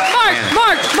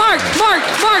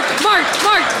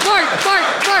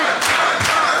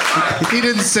 He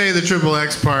didn't say the triple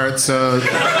X part, so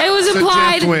It was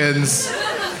implied. Geoff wins.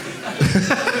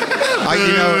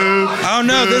 Oh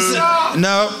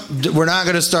no, we're not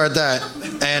going to start that.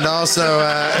 And also,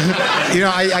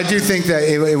 I do think that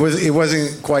it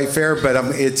wasn't quite fair, but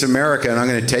it's America, and I'm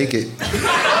going to take it.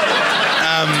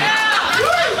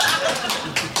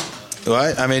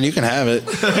 What? I mean, you can have it.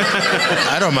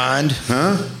 I don't mind.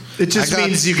 Huh? It just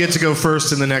means you get to go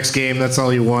first in the next game. That's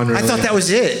all you want, really. I thought that was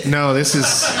it. No, this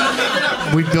is...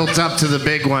 We built up to the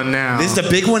big one now. This is the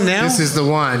big one now? This is the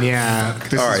one, yeah.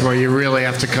 This all is right. where you really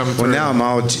have to come through. Well, now I'm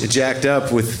all jacked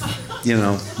up with,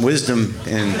 wisdom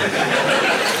and...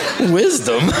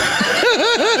 Wisdom?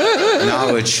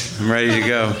 knowledge. I'm ready to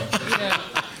go.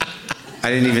 I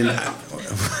didn't even...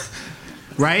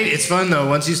 Right? It's fun, though.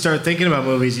 Once you start thinking about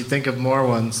movies, you think of more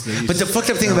ones. But the fucked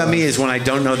up thing about me is when I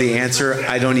don't know the answer,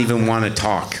 I don't even want to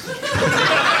talk.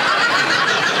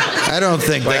 I don't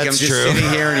think Like, that's I'm just true. sitting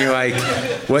here and you're like...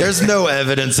 What? There's no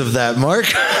evidence of that, Mark.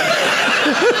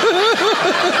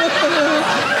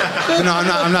 No,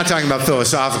 I'm not talking about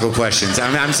philosophical questions.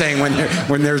 I'm saying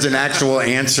when there's an actual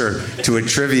answer to a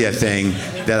trivia thing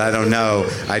that I don't know,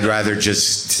 I'd rather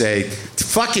just say,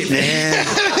 fuck it, man.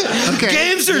 Okay.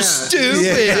 Games are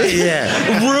stupid.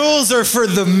 Yeah. Rules are for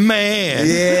the man.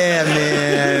 Yeah,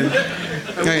 man.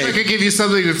 I could give you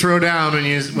something to throw down when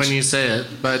you say it,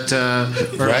 but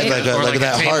Right, like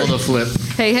that a table heart. to flip.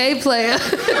 Hey, playa.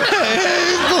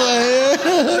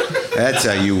 That's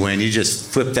how you win. You just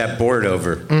flip that board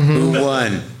over. Who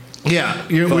won? Yeah,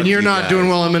 when Fuck you're you not guys. doing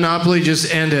well at Monopoly,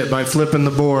 just end it by flipping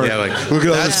the board. Yeah, like, look at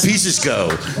all those pieces go.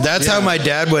 That's how my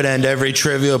dad would end every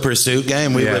Trivial Pursuit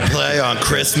game. We Yeah. would play on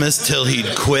Christmas till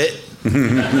he'd quit.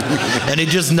 And he'd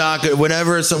just knock it.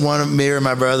 Whenever me or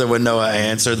my brother would know an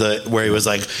answer where he was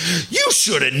like, "You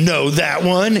shouldn't know that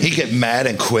one," he'd get mad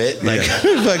and quit. Like,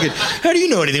 fucking, how do you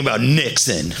know anything about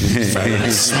Nixon?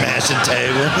 Fucking smashing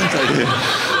table.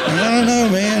 I don't know,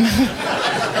 man.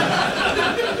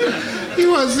 He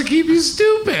wants to keep you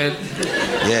stupid.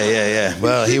 Yeah.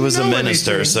 Well, he was a know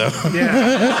minister, anything. so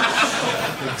Yeah.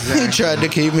 he tried to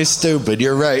keep me stupid.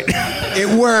 You're right. It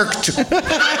worked.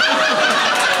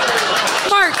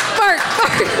 Mark.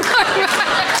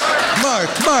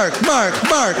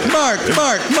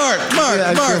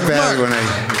 I feel bad when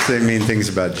I say mean things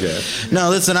about Geoff. No,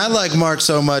 listen, I like Mark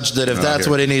so much that if that's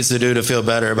what he needs to do to feel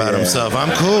better about himself,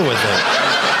 I'm cool with it.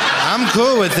 I'm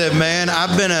cool with it, man.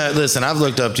 I've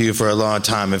looked up to you for a long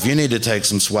time. If you need to take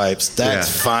some swipes, that's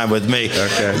fine with me.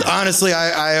 Okay. Honestly,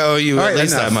 I owe you at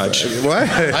least that much. What?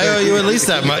 I owe you at least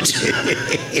that much.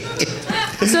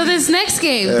 So this next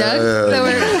game, Doug,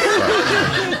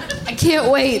 I can't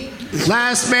wait.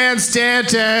 Last man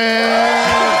standing.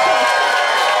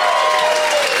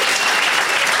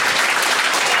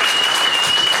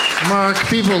 Mark,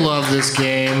 people love this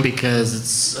game because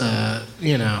it's,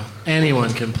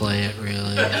 anyone can play it,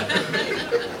 really.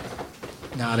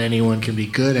 Not anyone can be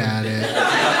good at it.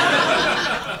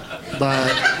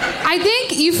 But I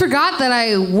think you forgot that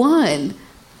I won.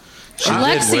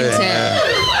 Lexington.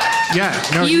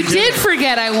 You did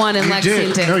forget I won in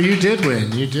Lexington. No, you did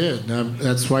win. You did. No,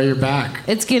 that's why you're back.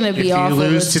 It's gonna be if awful. If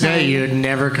you lose this today, time. you're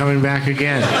never coming back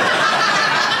again.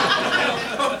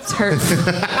 It's hurtful.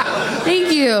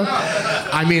 Thank you.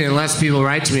 I mean, unless people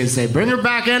write to me and say, "Bring her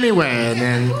back anyway," and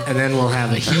then we'll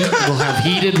have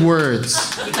heated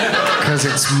words because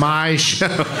it's my show.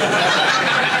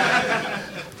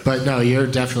 But no, you're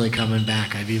definitely coming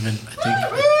back. I think,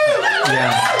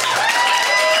 yeah.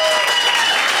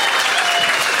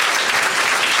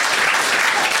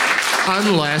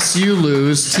 Unless you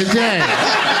lose today.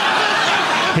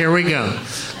 Here we go.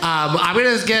 I'm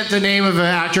going to get the name of an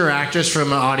actor or actress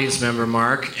from an audience member,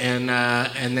 Mark, and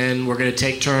then we're going to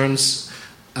take turns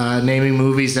naming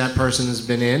movies that person has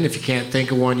been in. If you can't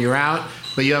think of one, you're out.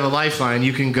 But you have a lifeline.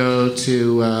 You can go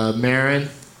to Maron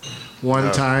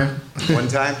one time. One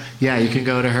time? Yeah, you can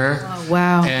go to her. Oh,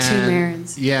 wow, And- 2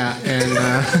 Marons. Yeah, and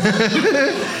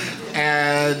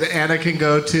and Anna can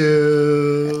go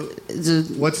to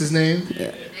what's his name?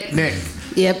 Nick.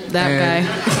 Yep, that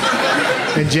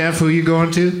guy. And Geoff, who you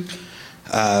going to?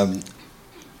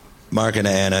 Mark and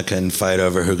Anna can fight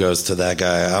over who goes to that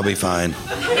guy. I'll be fine.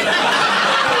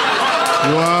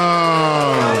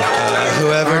 Whoa.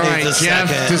 Whoever All right, right, a Geoff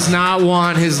second. does not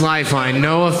want his lifeline.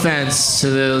 No offense to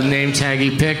the name tag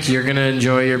he picked. You're going to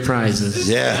enjoy your prizes.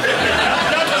 Yeah.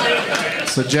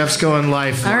 So Jeff's going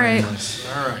lifeline. All right.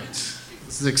 All right.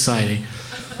 This is exciting.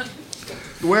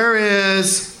 Where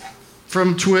is,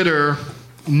 from Twitter,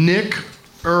 Nick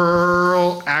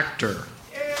Earl Actor?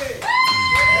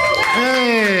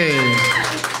 Hey.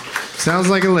 Sounds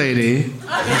like a lady.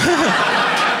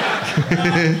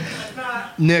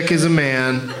 Nick is a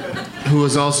man who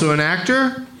is also an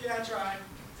actor? Yeah, I tried.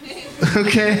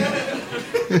 Okay.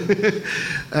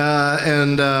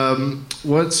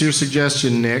 What's your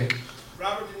suggestion, Nick?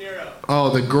 Robert De Niro.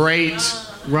 Oh, the great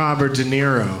Robert De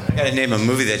Niro. I gotta name a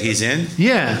movie that he's in.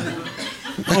 Yeah.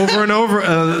 Over and over,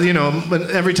 but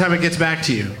every time it gets back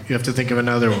to you, you have to think of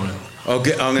another one.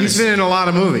 Okay, He's been in a lot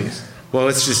of movies. Well,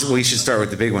 we should start with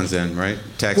the big ones then, right?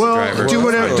 Taxi Well, Driver. do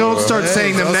whatever. Don't start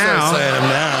saying them I'll now. start saying them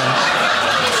now.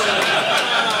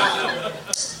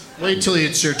 Wait till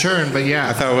it's your turn, but I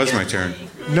yeah. thought it was my turn.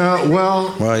 No,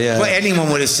 well, Well, yeah. Well, anyone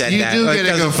would have said you that. do It get to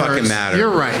doesn't go fucking first. matter. You're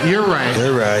right. You're right.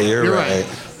 You're right.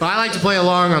 But I like to play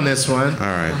along on this one. All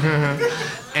right.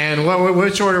 And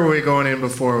which order were we going in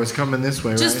before? It was coming this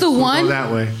way, Just right? the We'll one? go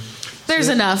that way. There's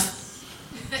enough.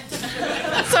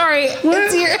 Sorry.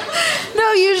 It's your...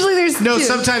 No, usually there's No, two.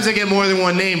 sometimes I get more than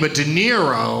one name, but De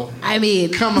Niro, I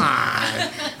mean, come on.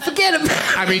 forget him.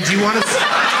 I mean, do you want to...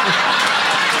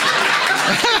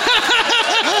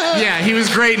 Yeah, he was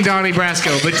great in Donnie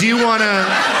Brasco, but do you want to...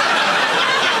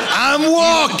 I'm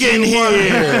walking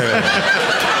here.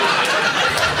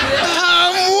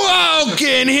 I'm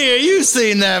walking here. You've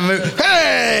seen that movie.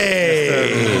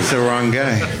 Hey! It's the wrong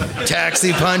guy.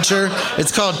 Taxi Puncher.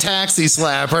 It's called Taxi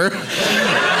Slapper.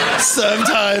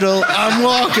 Subtitle, I'm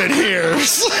walking here.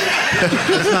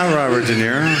 That's not Robert De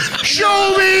Niro.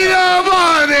 Show me the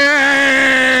money!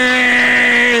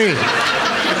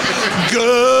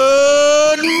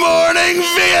 Good morning,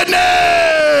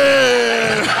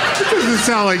 Vietnam! Doesn't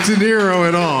sound like De Niro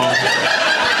at all.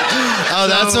 Oh,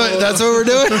 that's what we're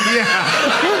doing? Yeah.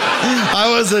 I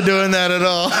wasn't doing that at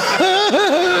all.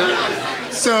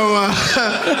 So,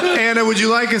 Anna, would you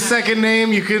like a second name?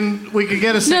 We could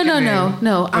get a second name.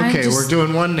 No. Okay, we're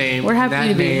doing one name. We're happy that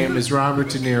to be name here. is Robert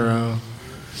De Niro,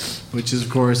 which of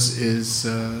course is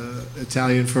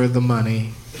Italian for the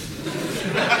money.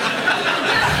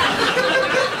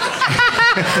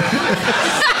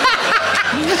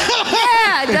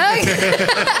 Yeah, Doug.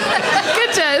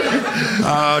 Good job.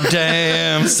 Oh,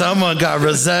 damn. Someone got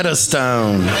Rosetta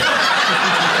Stone.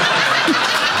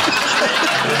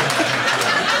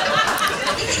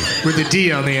 With a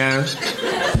D on the end.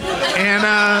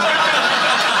 Anna.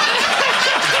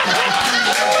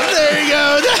 There you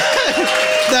go.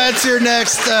 That's your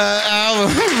next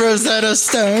album, Rosetta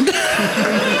Stone.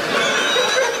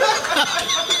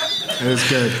 It was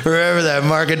good. Remember that.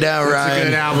 Mark it down, That's Ryan. a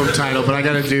good album title, but I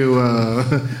got to do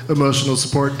emotional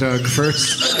support Doug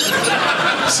first.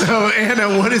 So,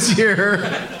 Anna, what is your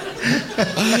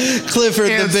Clifford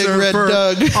the answer Big Red for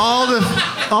Doug. all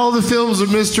the films of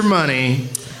Mr. Money?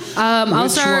 I'll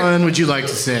Which start. one would you like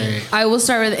to say? I will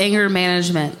start with anger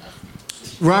management.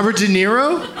 Robert De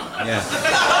Niro? Yeah.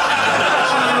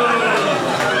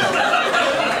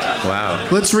 Wow.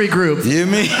 Let's regroup. You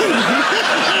mean?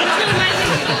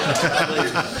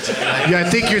 Yeah, I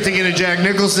think you're thinking of Jack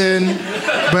Nicholson,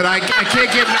 but I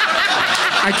can't get mad.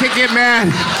 I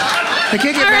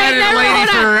can't get mad at a lady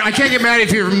for. I can't get mad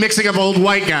if you're mixing up old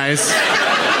white guys.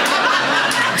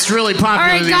 It's really popular All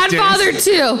right, these Godfather 2.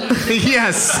 days.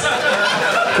 Yes.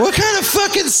 What kind of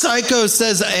fucking psycho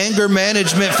says anger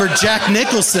management for Jack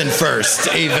Nicholson first,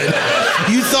 even?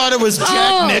 You thought it was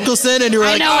Jack Nicholson, and you were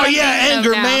I like, know oh, what yeah, I'm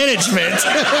anger thinking of now." management.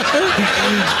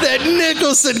 That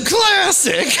Nicholson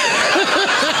classic.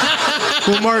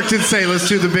 Well, Mark did say let's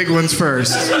do the big ones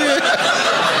first.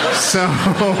 So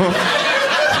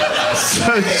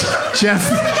Geoff.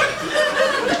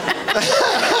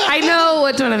 I know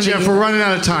which one I'm Geoff, thinking. we're running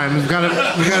out of time. We've got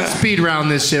to speed round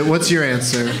this shit. What's your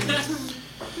answer?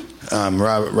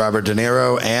 Robert De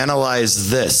Niro, analyze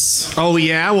this. Oh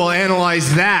yeah, we'll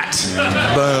analyze that.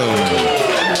 Boom.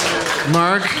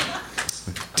 Mark,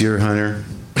 Deer Hunter.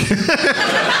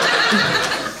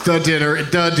 the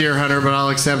Deer Hunter, but I'll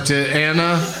accept it.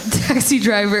 Anna, Taxi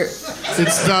driver.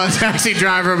 it's the Taxi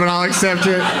Driver, but I'll accept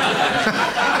it.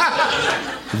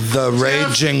 The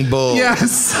Raging Bull.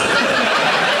 Yes.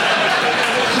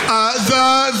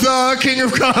 The King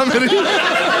of Comedy.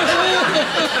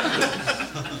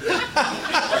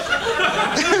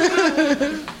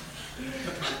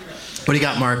 What do you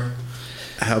got, Mark?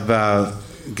 How about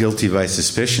Guilty by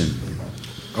Suspicion?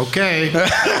 Okay.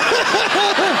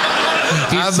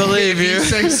 I believe If you. you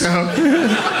say so.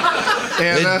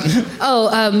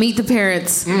 Anna? Meet the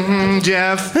Parents.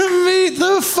 Geoff? Meet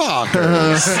the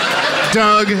Fockers.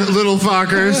 Doug, Little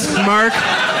Fockers. Mark?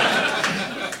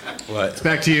 What? It's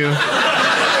back to you.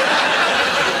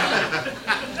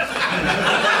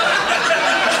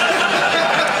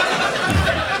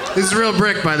 This is a real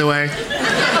brick, by the way.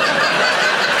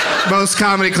 Most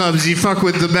comedy clubs, you fuck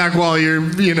with the back wall,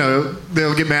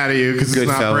 they'll get mad at you because it's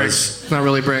not brick. It's not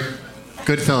really brick.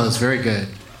 Goodfellas, very good.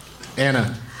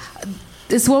 Anna.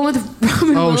 This one with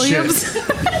Robin Williams. Shit.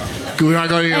 Do we want to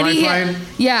go to your lifeline?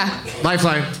 Yeah.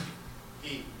 Lifeline.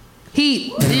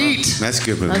 Heat. That's a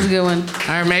good movie. That's a good one.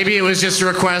 Or maybe it was just a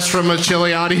request from a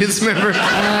chilly audience member.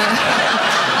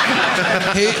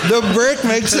 The brick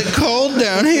makes it cold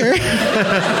down here.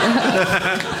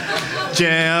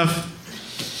 Geoff.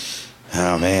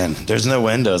 Oh, man. There's no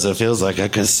windows. It feels like a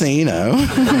casino.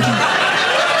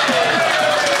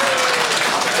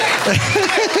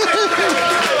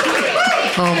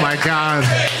 Oh, my God.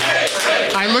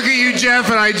 I look at you, Geoff,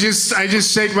 and I just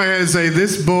shake my head and say,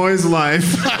 this boy's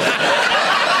life.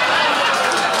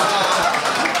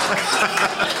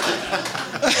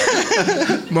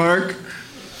 Mark?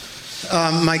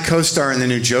 My co-star in the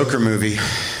new Joker movie.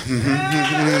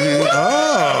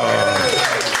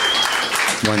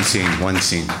 One scene.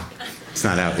 It's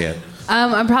not out yet.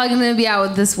 I'm probably going to be out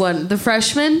with this one. The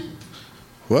Freshman.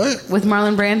 What? With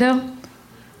Marlon Brando.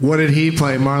 What did he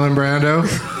play, Marlon Brando?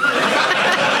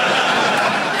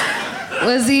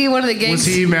 Was he one of the gangsters?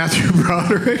 Was he Matthew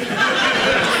Broderick?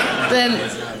 Then...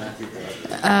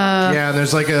 yeah,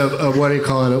 there's like a what do you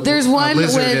call it? There's one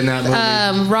with in that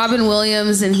movie. Robin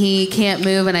Williams, and he can't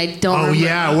move, and I don't remember. Oh,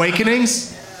 yeah,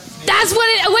 Awakenings? That's what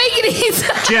it... Awakenings!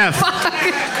 Geoff.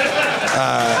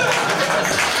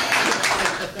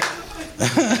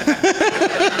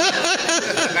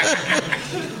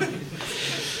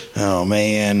 Oh,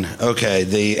 man. Okay,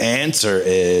 the answer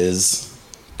is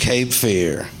Cape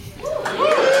Fear.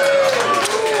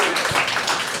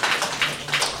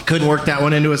 Couldn't work that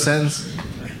one into a sentence?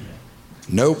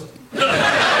 Nope.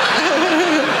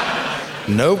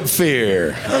 Nope,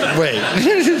 fear. Wait.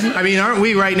 I mean, aren't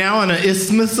we right now on an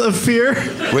isthmus of fear?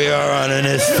 We are on an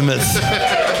isthmus.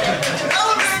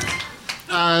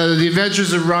 The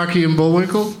Adventures of Rocky and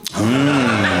Bullwinkle?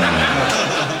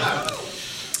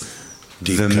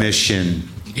 The Mission.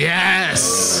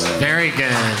 Yes! Very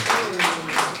good.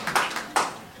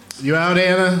 You out,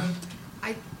 Anna?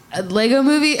 A Lego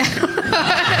movie? That's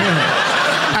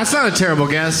not a terrible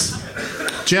guess.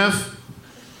 Geoff?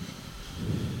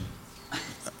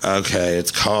 Okay,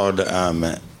 it's called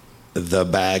The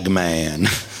Bag Man.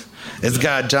 It's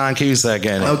got John Cusack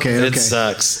in it. Okay. It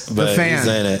sucks, but Fan. he's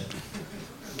in it.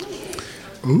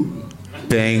 Ooh.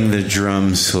 Bang the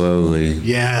drum slowly.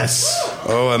 Yes.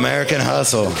 Oh, American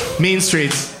Hustle. Mean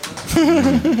Streets.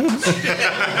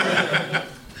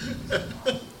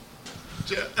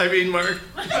 Mark.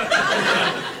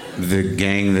 The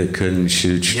gang that couldn't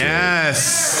shoot straight.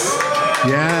 Yes.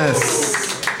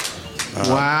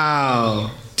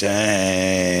 Wow.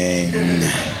 Dang.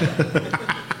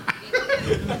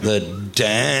 The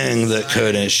dang that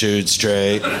couldn't shoot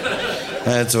straight.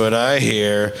 That's what I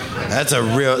hear. That's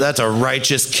a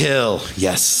righteous kill.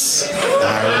 Yes.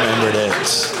 I remembered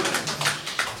it.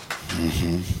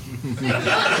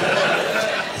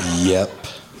 Yep.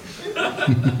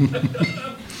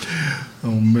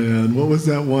 Oh man, what was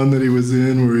that one that he was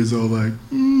in where he's all like,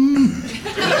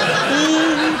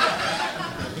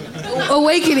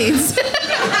 Awakenings.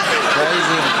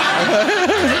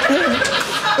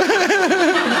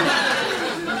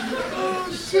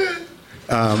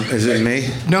 Is it me?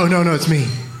 No, it's me.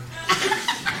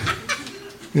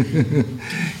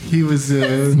 He was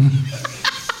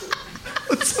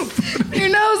what's so funny? Your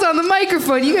nose on the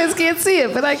microphone. You guys can't see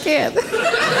it, but I can.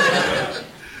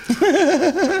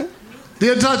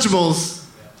 The Untouchables.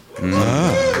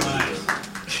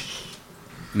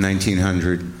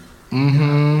 1900.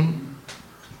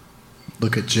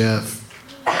 Look at Geoff.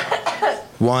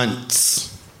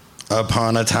 Once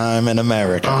upon a time in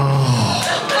America.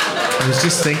 I was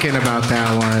just thinking about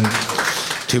that one.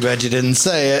 Too bad you didn't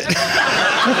say it.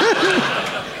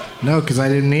 No, because I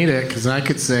didn't need it, because I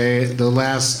could say The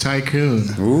Last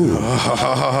Tycoon. Ooh.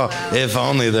 If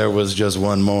only there was just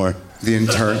one more. The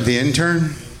Intern. The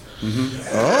Intern?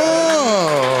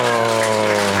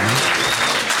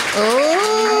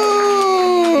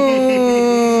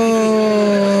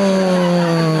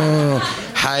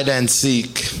 Hide and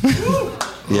Seek.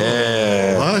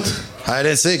 Yeah. What? Hide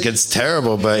and Seek. It's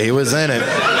terrible, but he was in it.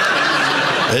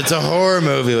 It's a horror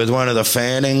movie with one of the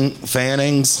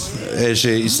Fannings. Is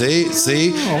she?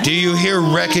 See? Do you hear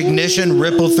recognition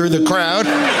ripple through the crowd?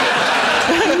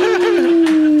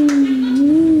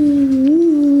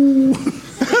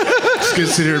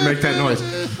 gonna sit here and make that noise.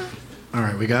 All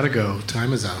right, we gotta go.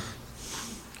 Time is up.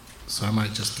 So I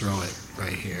might just throw it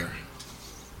right here.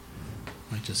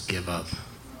 Might just give up.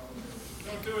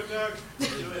 Don't do it, Doug.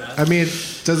 I mean,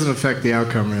 it doesn't affect the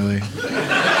outcome really.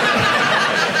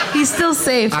 He's still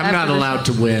safe. I'm not allowed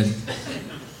to win.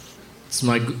 It's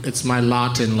my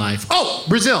lot in life. Oh,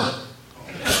 Brazil.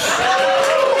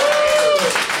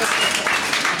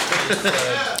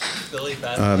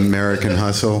 American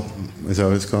Hustle, is that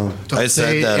what it's called? I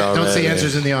said that already. Don't say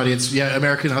answers in the audience. Yeah,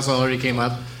 American Hustle already came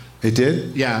up. It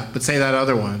did? Yeah, but say that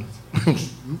other one.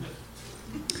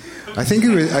 I think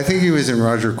he was in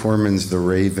Roger Corman's The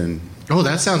Raven. Oh,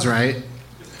 that sounds right.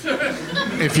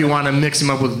 If you want to mix him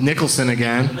up with Nicholson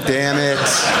again. Damn it.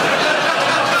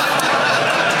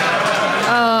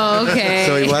 Oh, okay.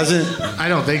 So he wasn't? I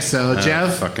don't think so.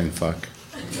 Geoff? Fucking fuck.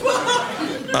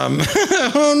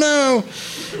 Oh no.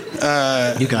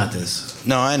 You got this.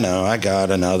 No, I know. I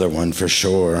got another one for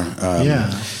sure. Yeah.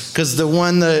 Because the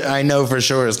one that I know for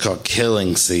sure is called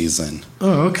Killing Season.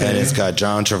 Oh, okay. And it's got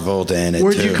John Travolta in it,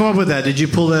 Where'd too. you come up with that? Did you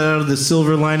pull that out of the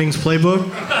Silver Linings playbook?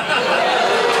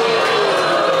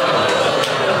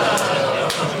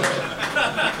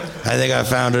 I think I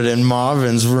found it in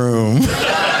Marvin's room.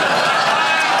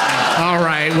 All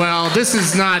right. Well, this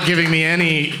is not giving me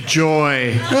any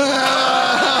joy.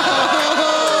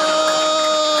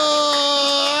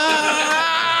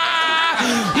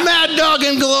 Mad Dog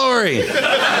and Glory.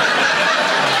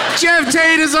 Geoff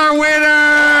Tate is our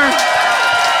winner.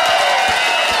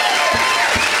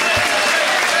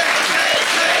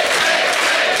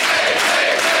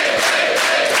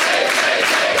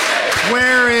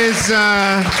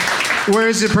 Where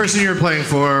is the person you're playing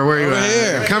for? Where are you Over at?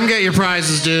 here. Come get your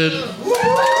prizes, dude.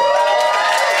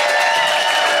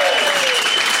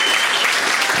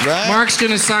 Right? Marc's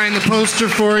gonna sign the poster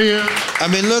for you. I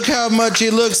mean, look how much he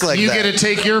looks like You that. get to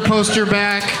take your poster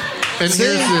back. And See?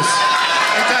 here's this.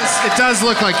 It does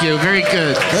look like you. Very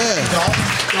good.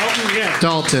 Yeah.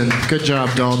 Dalton. Good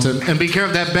job, Dalton. And be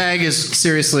careful. That bag is,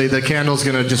 seriously, the candle's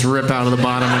gonna just rip out of the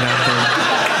bottom of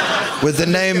that With the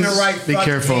names. thing. Be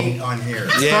careful. On here.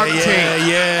 Yeah, Fuck yeah, Tate.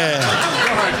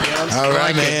 yeah. All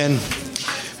right, like it. man.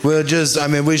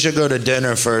 We should go to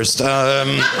dinner first.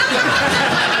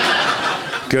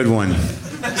 Good one.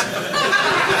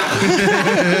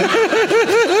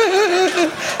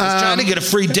 Trying to get a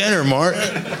free dinner, Mark.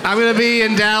 I'm going to be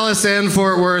in Dallas and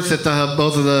Fort Worth at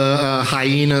both of the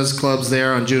Hyenas clubs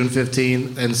there on June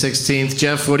 15th and 16th.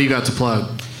 Geoff, what do you got to plug?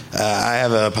 I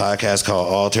have a podcast called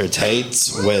Altered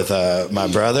Tates with my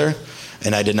brother,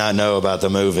 and I did not know about the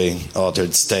movie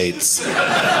Altered States.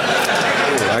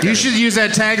 You should use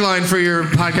that tagline for your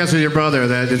podcast with your brother,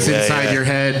 that it's inside your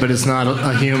head, but it's not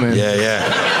a human.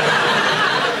 Yeah.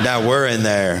 Now we're in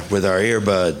there with our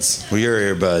earbuds, with your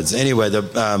earbuds. Anyway,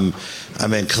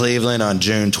 I'm in Cleveland on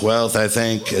June 12th. I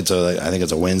think it's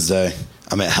a Wednesday.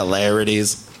 I'm at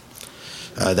Hilarities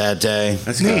that day.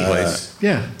 That's a good place.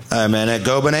 Yeah. I'm at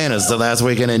Go Bananas the last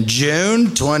weekend in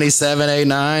June, 27, 8,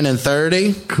 9, and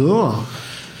 30. Cool.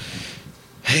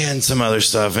 And some other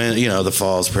stuff. And, the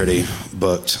fall's pretty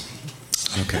booked.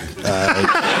 Okay.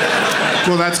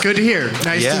 Well, that's good to hear.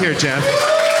 Nice to hear, Geoff.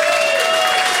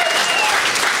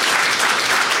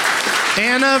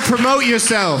 Anna, promote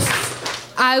yourself.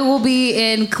 I will be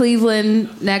in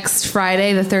Cleveland next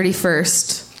Friday, the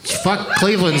 31st. Fuck,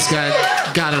 Cleveland's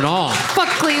got it all. Fuck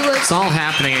Cleveland. It's all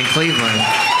happening in Cleveland.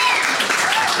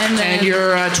 And then And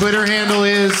your Twitter handle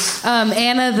is?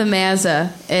 Anna the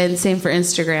Mazza, and same for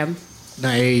Instagram.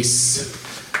 Nice.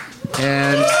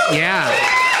 And, yeah.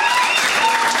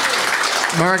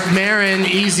 Marc Maron,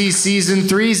 Easy Season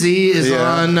 3Z is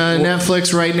on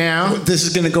Netflix right now. This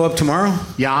is going to go up tomorrow?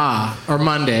 Yeah, or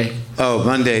Monday. Oh,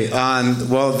 Monday.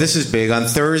 This is big. On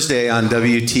Thursday on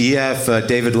WTF,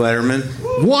 David Letterman.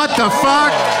 What the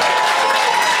fuck?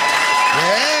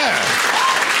 Yeah.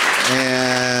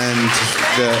 And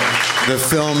the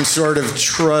film sort of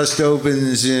Trust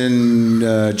opens in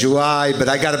July, but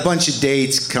I got a bunch of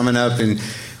dates coming up in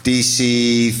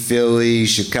D.C., Philly,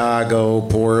 Chicago,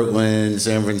 Portland,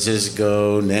 San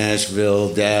Francisco,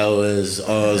 Nashville, Dallas,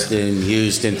 Austin,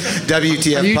 Houston.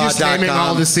 WTFpod.com. Are you just naming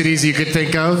all the cities you could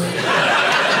think of?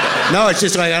 No, it's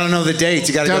just like I don't know the dates.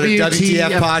 You got to go to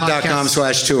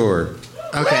WTFpod.com/tour.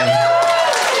 Okay.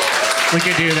 We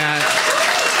could do that.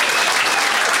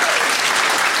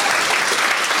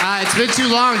 It's been too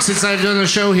long since I've done a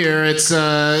show here. It's,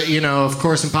 of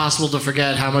course, impossible to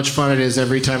forget how much fun it is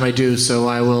every time I do, so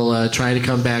I will try to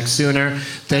come back sooner.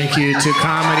 Thank you to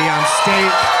Comedy on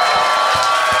State.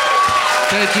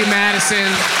 Thank you, Madison.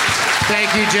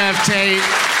 Thank you, Geoff Tate,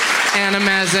 Anna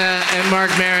Mazza, and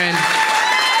Marc Maron.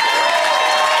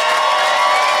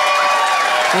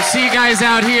 We'll see you guys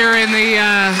out here in the.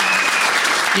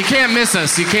 You can't miss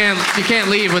us. You can't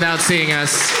leave without seeing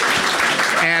us.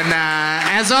 And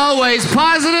as always,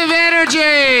 positive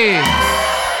energy.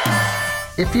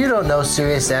 If you don't know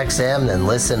SiriusXM, then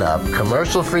listen up.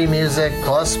 Commercial-free music,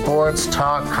 plus sports,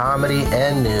 talk, comedy,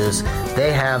 and news.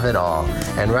 They have it all.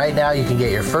 And right now, you can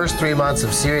get your first 3 months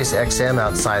of SiriusXM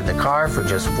outside the car for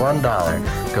just $1.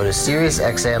 Go to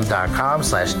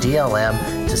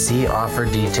SiriusXM.com/DLM to see offer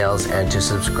details and to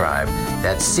subscribe.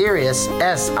 That's Sirius,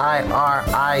 SIRIUS,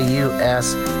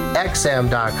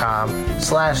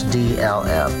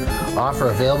 XM.com/DLM. Offer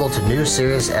available to new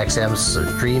SiriusXM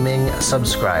streaming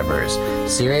subscribers.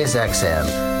 SiriusXM,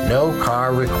 no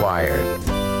car required.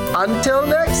 Until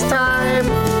next time.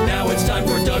 Now it's time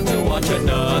for Doug to watch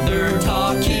another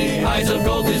talkie. Eyes of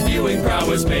gold, his viewing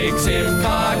prowess makes him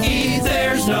cocky.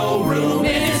 There's no room